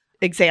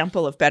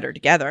example of better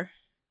together.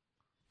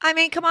 I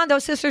mean, come on,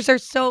 those sisters are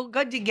so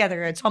good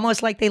together. It's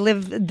almost like they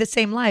live the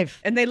same life.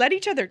 And they let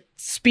each other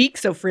speak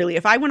so freely.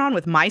 If I went on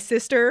with my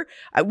sister,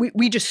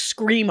 we just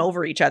scream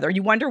over each other.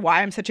 You wonder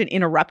why I'm such an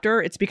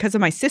interrupter? It's because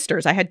of my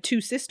sisters. I had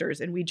 2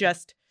 sisters, and we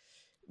just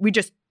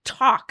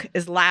talk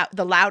as loud.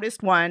 The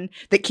loudest one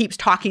that keeps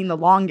talking the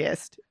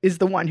longest is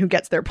the one who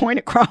gets their point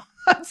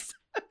across.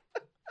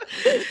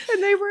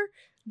 And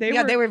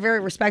they were very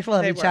respectful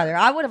of They each were. other.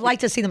 I would have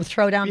liked to see them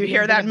throw down. You the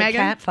hear that, the Megan?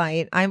 Cat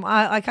fight.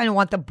 I kind of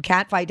want the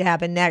cat fight to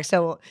happen next.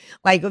 So,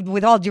 like,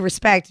 with all due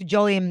respect,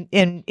 Jolie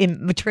and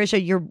Patricia,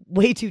 you're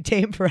way too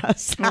tame for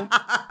us.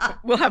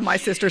 We'll have my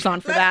sisters on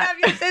for Let's that. have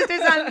your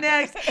sisters on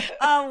next.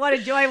 Oh, what a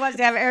joy it was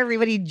to have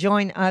everybody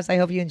join us. I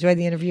hope you enjoyed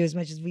the interview as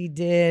much as we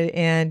did.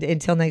 And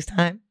until next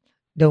time,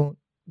 don't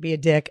be a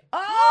dick.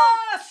 Oh,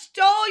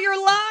 stole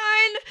your line.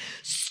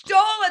 Stole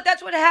it.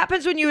 That's what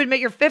happens when you admit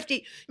you're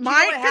 50.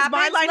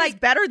 My line is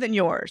better than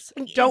yours.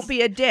 Don't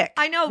be a dick.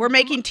 I know. We're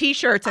making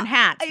T-shirts and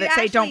hats that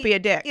say "Don't be a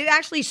dick." It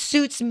actually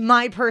suits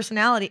my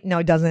personality. No,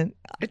 it doesn't.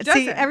 It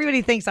See, doesn't.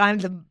 everybody thinks I'm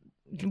the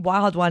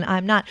wild one.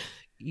 I'm not.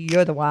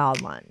 You're the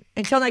wild one.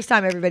 Until next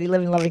time, everybody,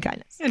 live in loving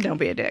kindness. And don't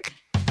be a dick.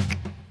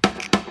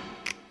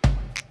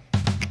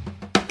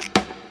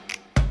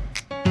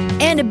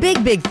 And a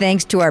big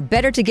thanks to our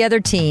Better Together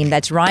team.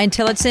 That's Ryan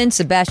Tillotson,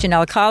 Sebastian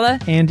Alcala.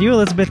 And you,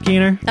 Elizabeth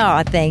Keener.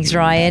 Aw, thanks,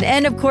 Ryan.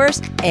 And of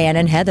course, Ann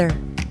and Heather.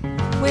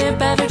 We're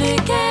better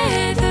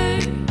together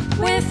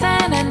with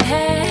Ann and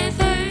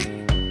Heather.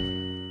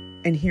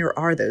 And here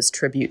are those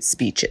tribute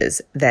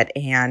speeches that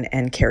Ann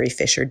and Carrie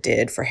Fisher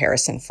did for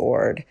Harrison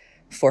Ford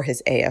for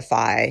his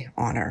AFI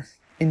honor.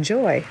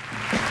 Enjoy.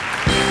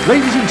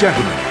 Ladies and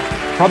gentlemen,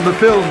 from the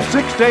film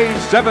 6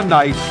 Days, 7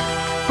 Nights,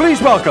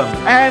 please welcome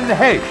Anne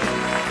Heche.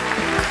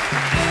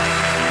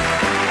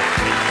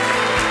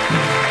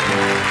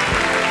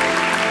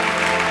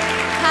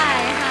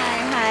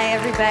 Hi,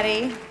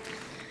 everybody.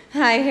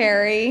 Hi,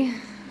 Harry.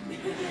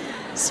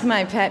 It's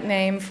my pet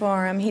name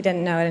for him. He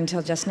didn't know it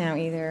until just now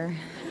either.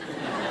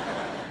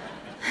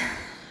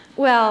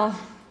 Well,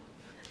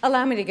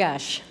 allow me to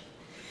gush.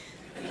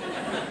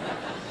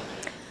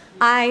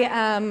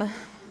 I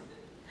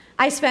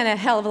spent a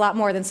hell of a lot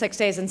more than 6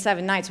 days and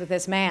 7 nights with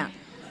this man.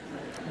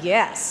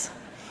 Yes.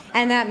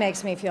 And that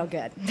makes me feel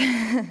good.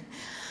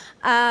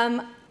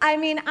 I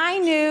mean, I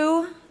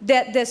knew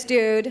that this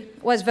dude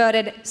was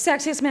voted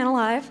sexiest man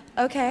alive,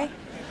 okay?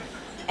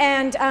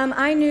 And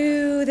I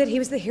knew that he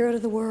was the hero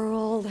of the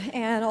world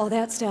and all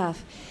that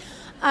stuff.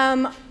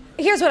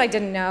 Here's what I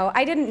didn't know.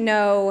 I didn't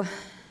know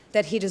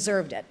that he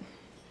deserved it.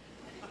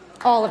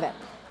 All of it.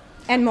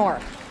 And more.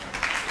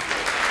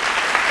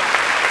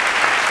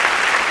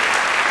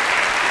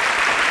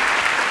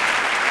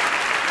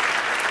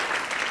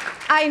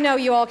 I know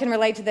you all can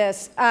relate to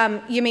this.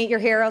 You meet your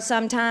hero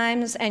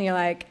sometimes, and you're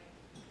like,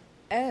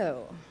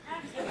 oh,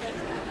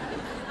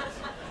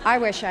 I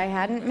wish I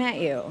hadn't met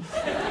you.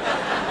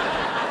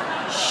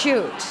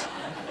 Shoot.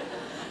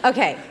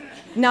 Okay,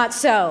 not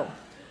so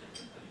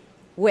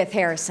with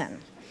Harrison.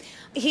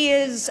 He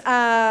is,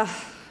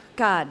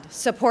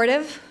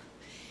 supportive,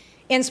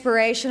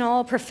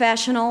 inspirational,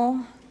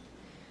 professional,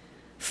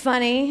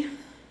 funny,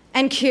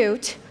 and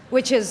cute,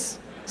 which is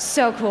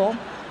so cool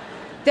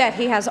that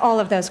he has all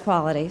of those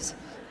qualities.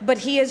 But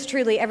he is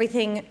truly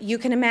everything you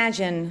can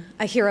imagine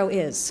a hero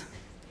is.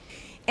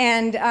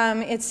 And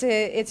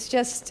it's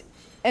just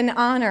an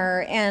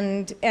honor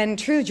and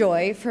true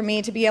joy for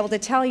me to be able to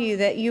tell you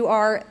that you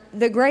are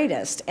the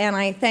greatest. And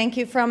I thank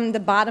you from the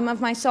bottom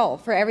of my soul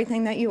for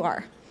everything that you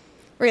are.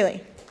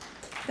 Really.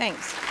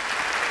 Thanks.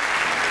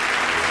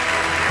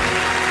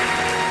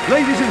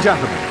 Ladies and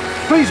gentlemen,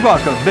 please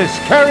welcome Miss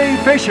Carrie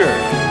Fisher.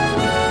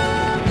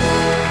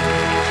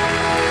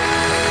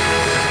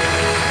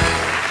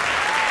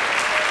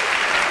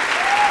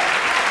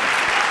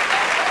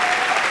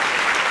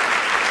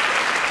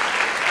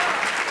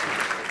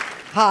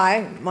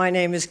 Hi, my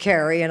name is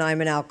Carrie, and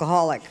I'm an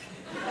alcoholic.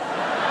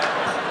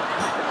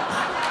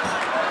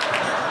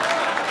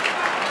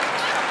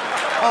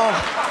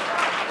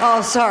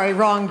 Oh, sorry,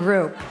 wrong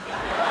group.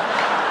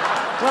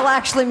 Well,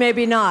 actually,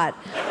 maybe not.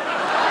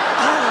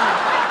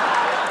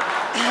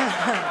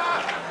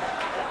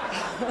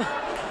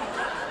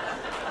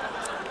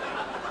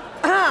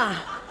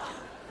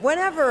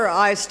 Whenever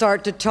I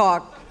start to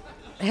talk,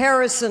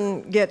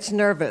 Harrison gets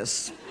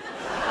nervous.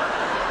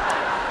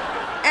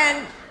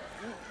 And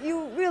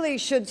you really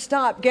should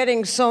stop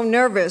getting so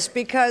nervous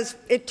because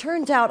it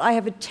turns out I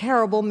have a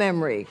terrible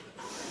memory,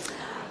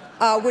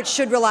 which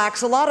should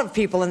relax a lot of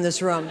people in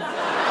this room.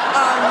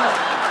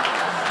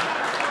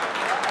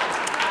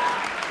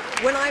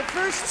 When I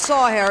first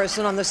saw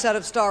Harrison on the set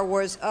of Star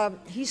Wars,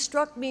 he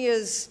struck me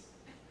as,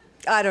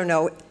 I don't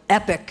know,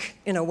 epic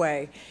in a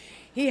way.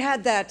 He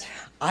had that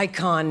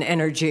icon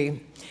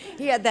energy.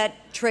 He had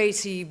that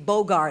Tracy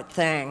Bogart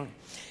thing.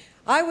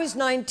 I was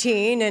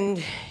 19 and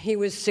he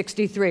was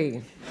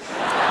 63.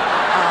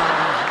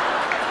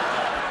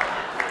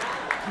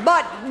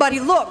 But he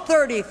looked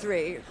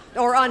 33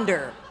 or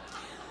under.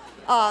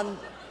 Well,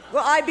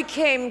 I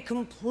became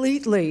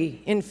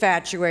completely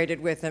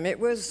infatuated with him. It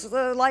was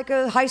like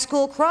a high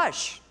school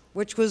crush,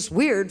 which was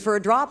weird for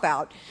a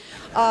dropout.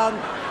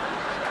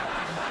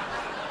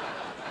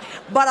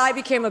 But I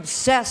became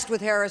obsessed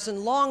with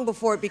Harrison long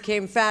before it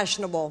became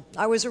fashionable.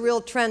 I was a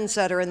real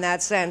trendsetter in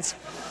that sense.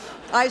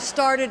 I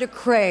started a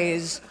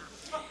craze.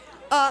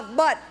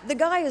 But the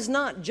guy is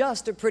not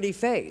just a pretty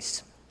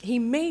face. He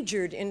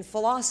majored in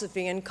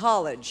philosophy in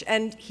college,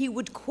 and he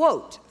would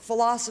quote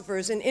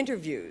philosophers in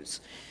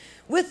interviews.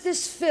 With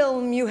this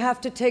film, you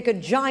have to take a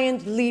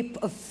giant leap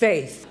of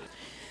faith.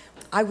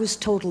 I was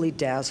totally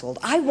dazzled.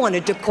 I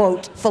wanted to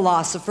quote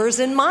philosophers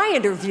in my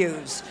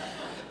interviews.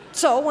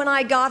 So when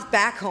I got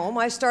back home,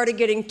 I started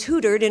getting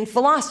tutored in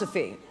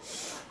philosophy.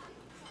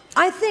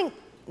 I think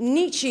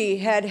Nietzsche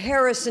had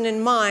Harrison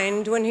in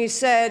mind when he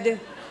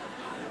said,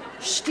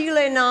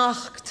 Stille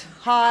Nacht,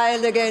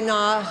 heilige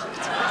Nacht,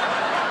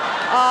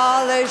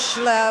 alle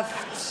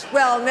schläft.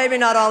 Well, maybe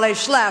not alle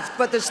schläft,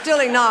 but the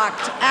Stille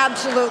Nacht,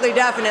 absolutely,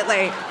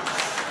 definitely.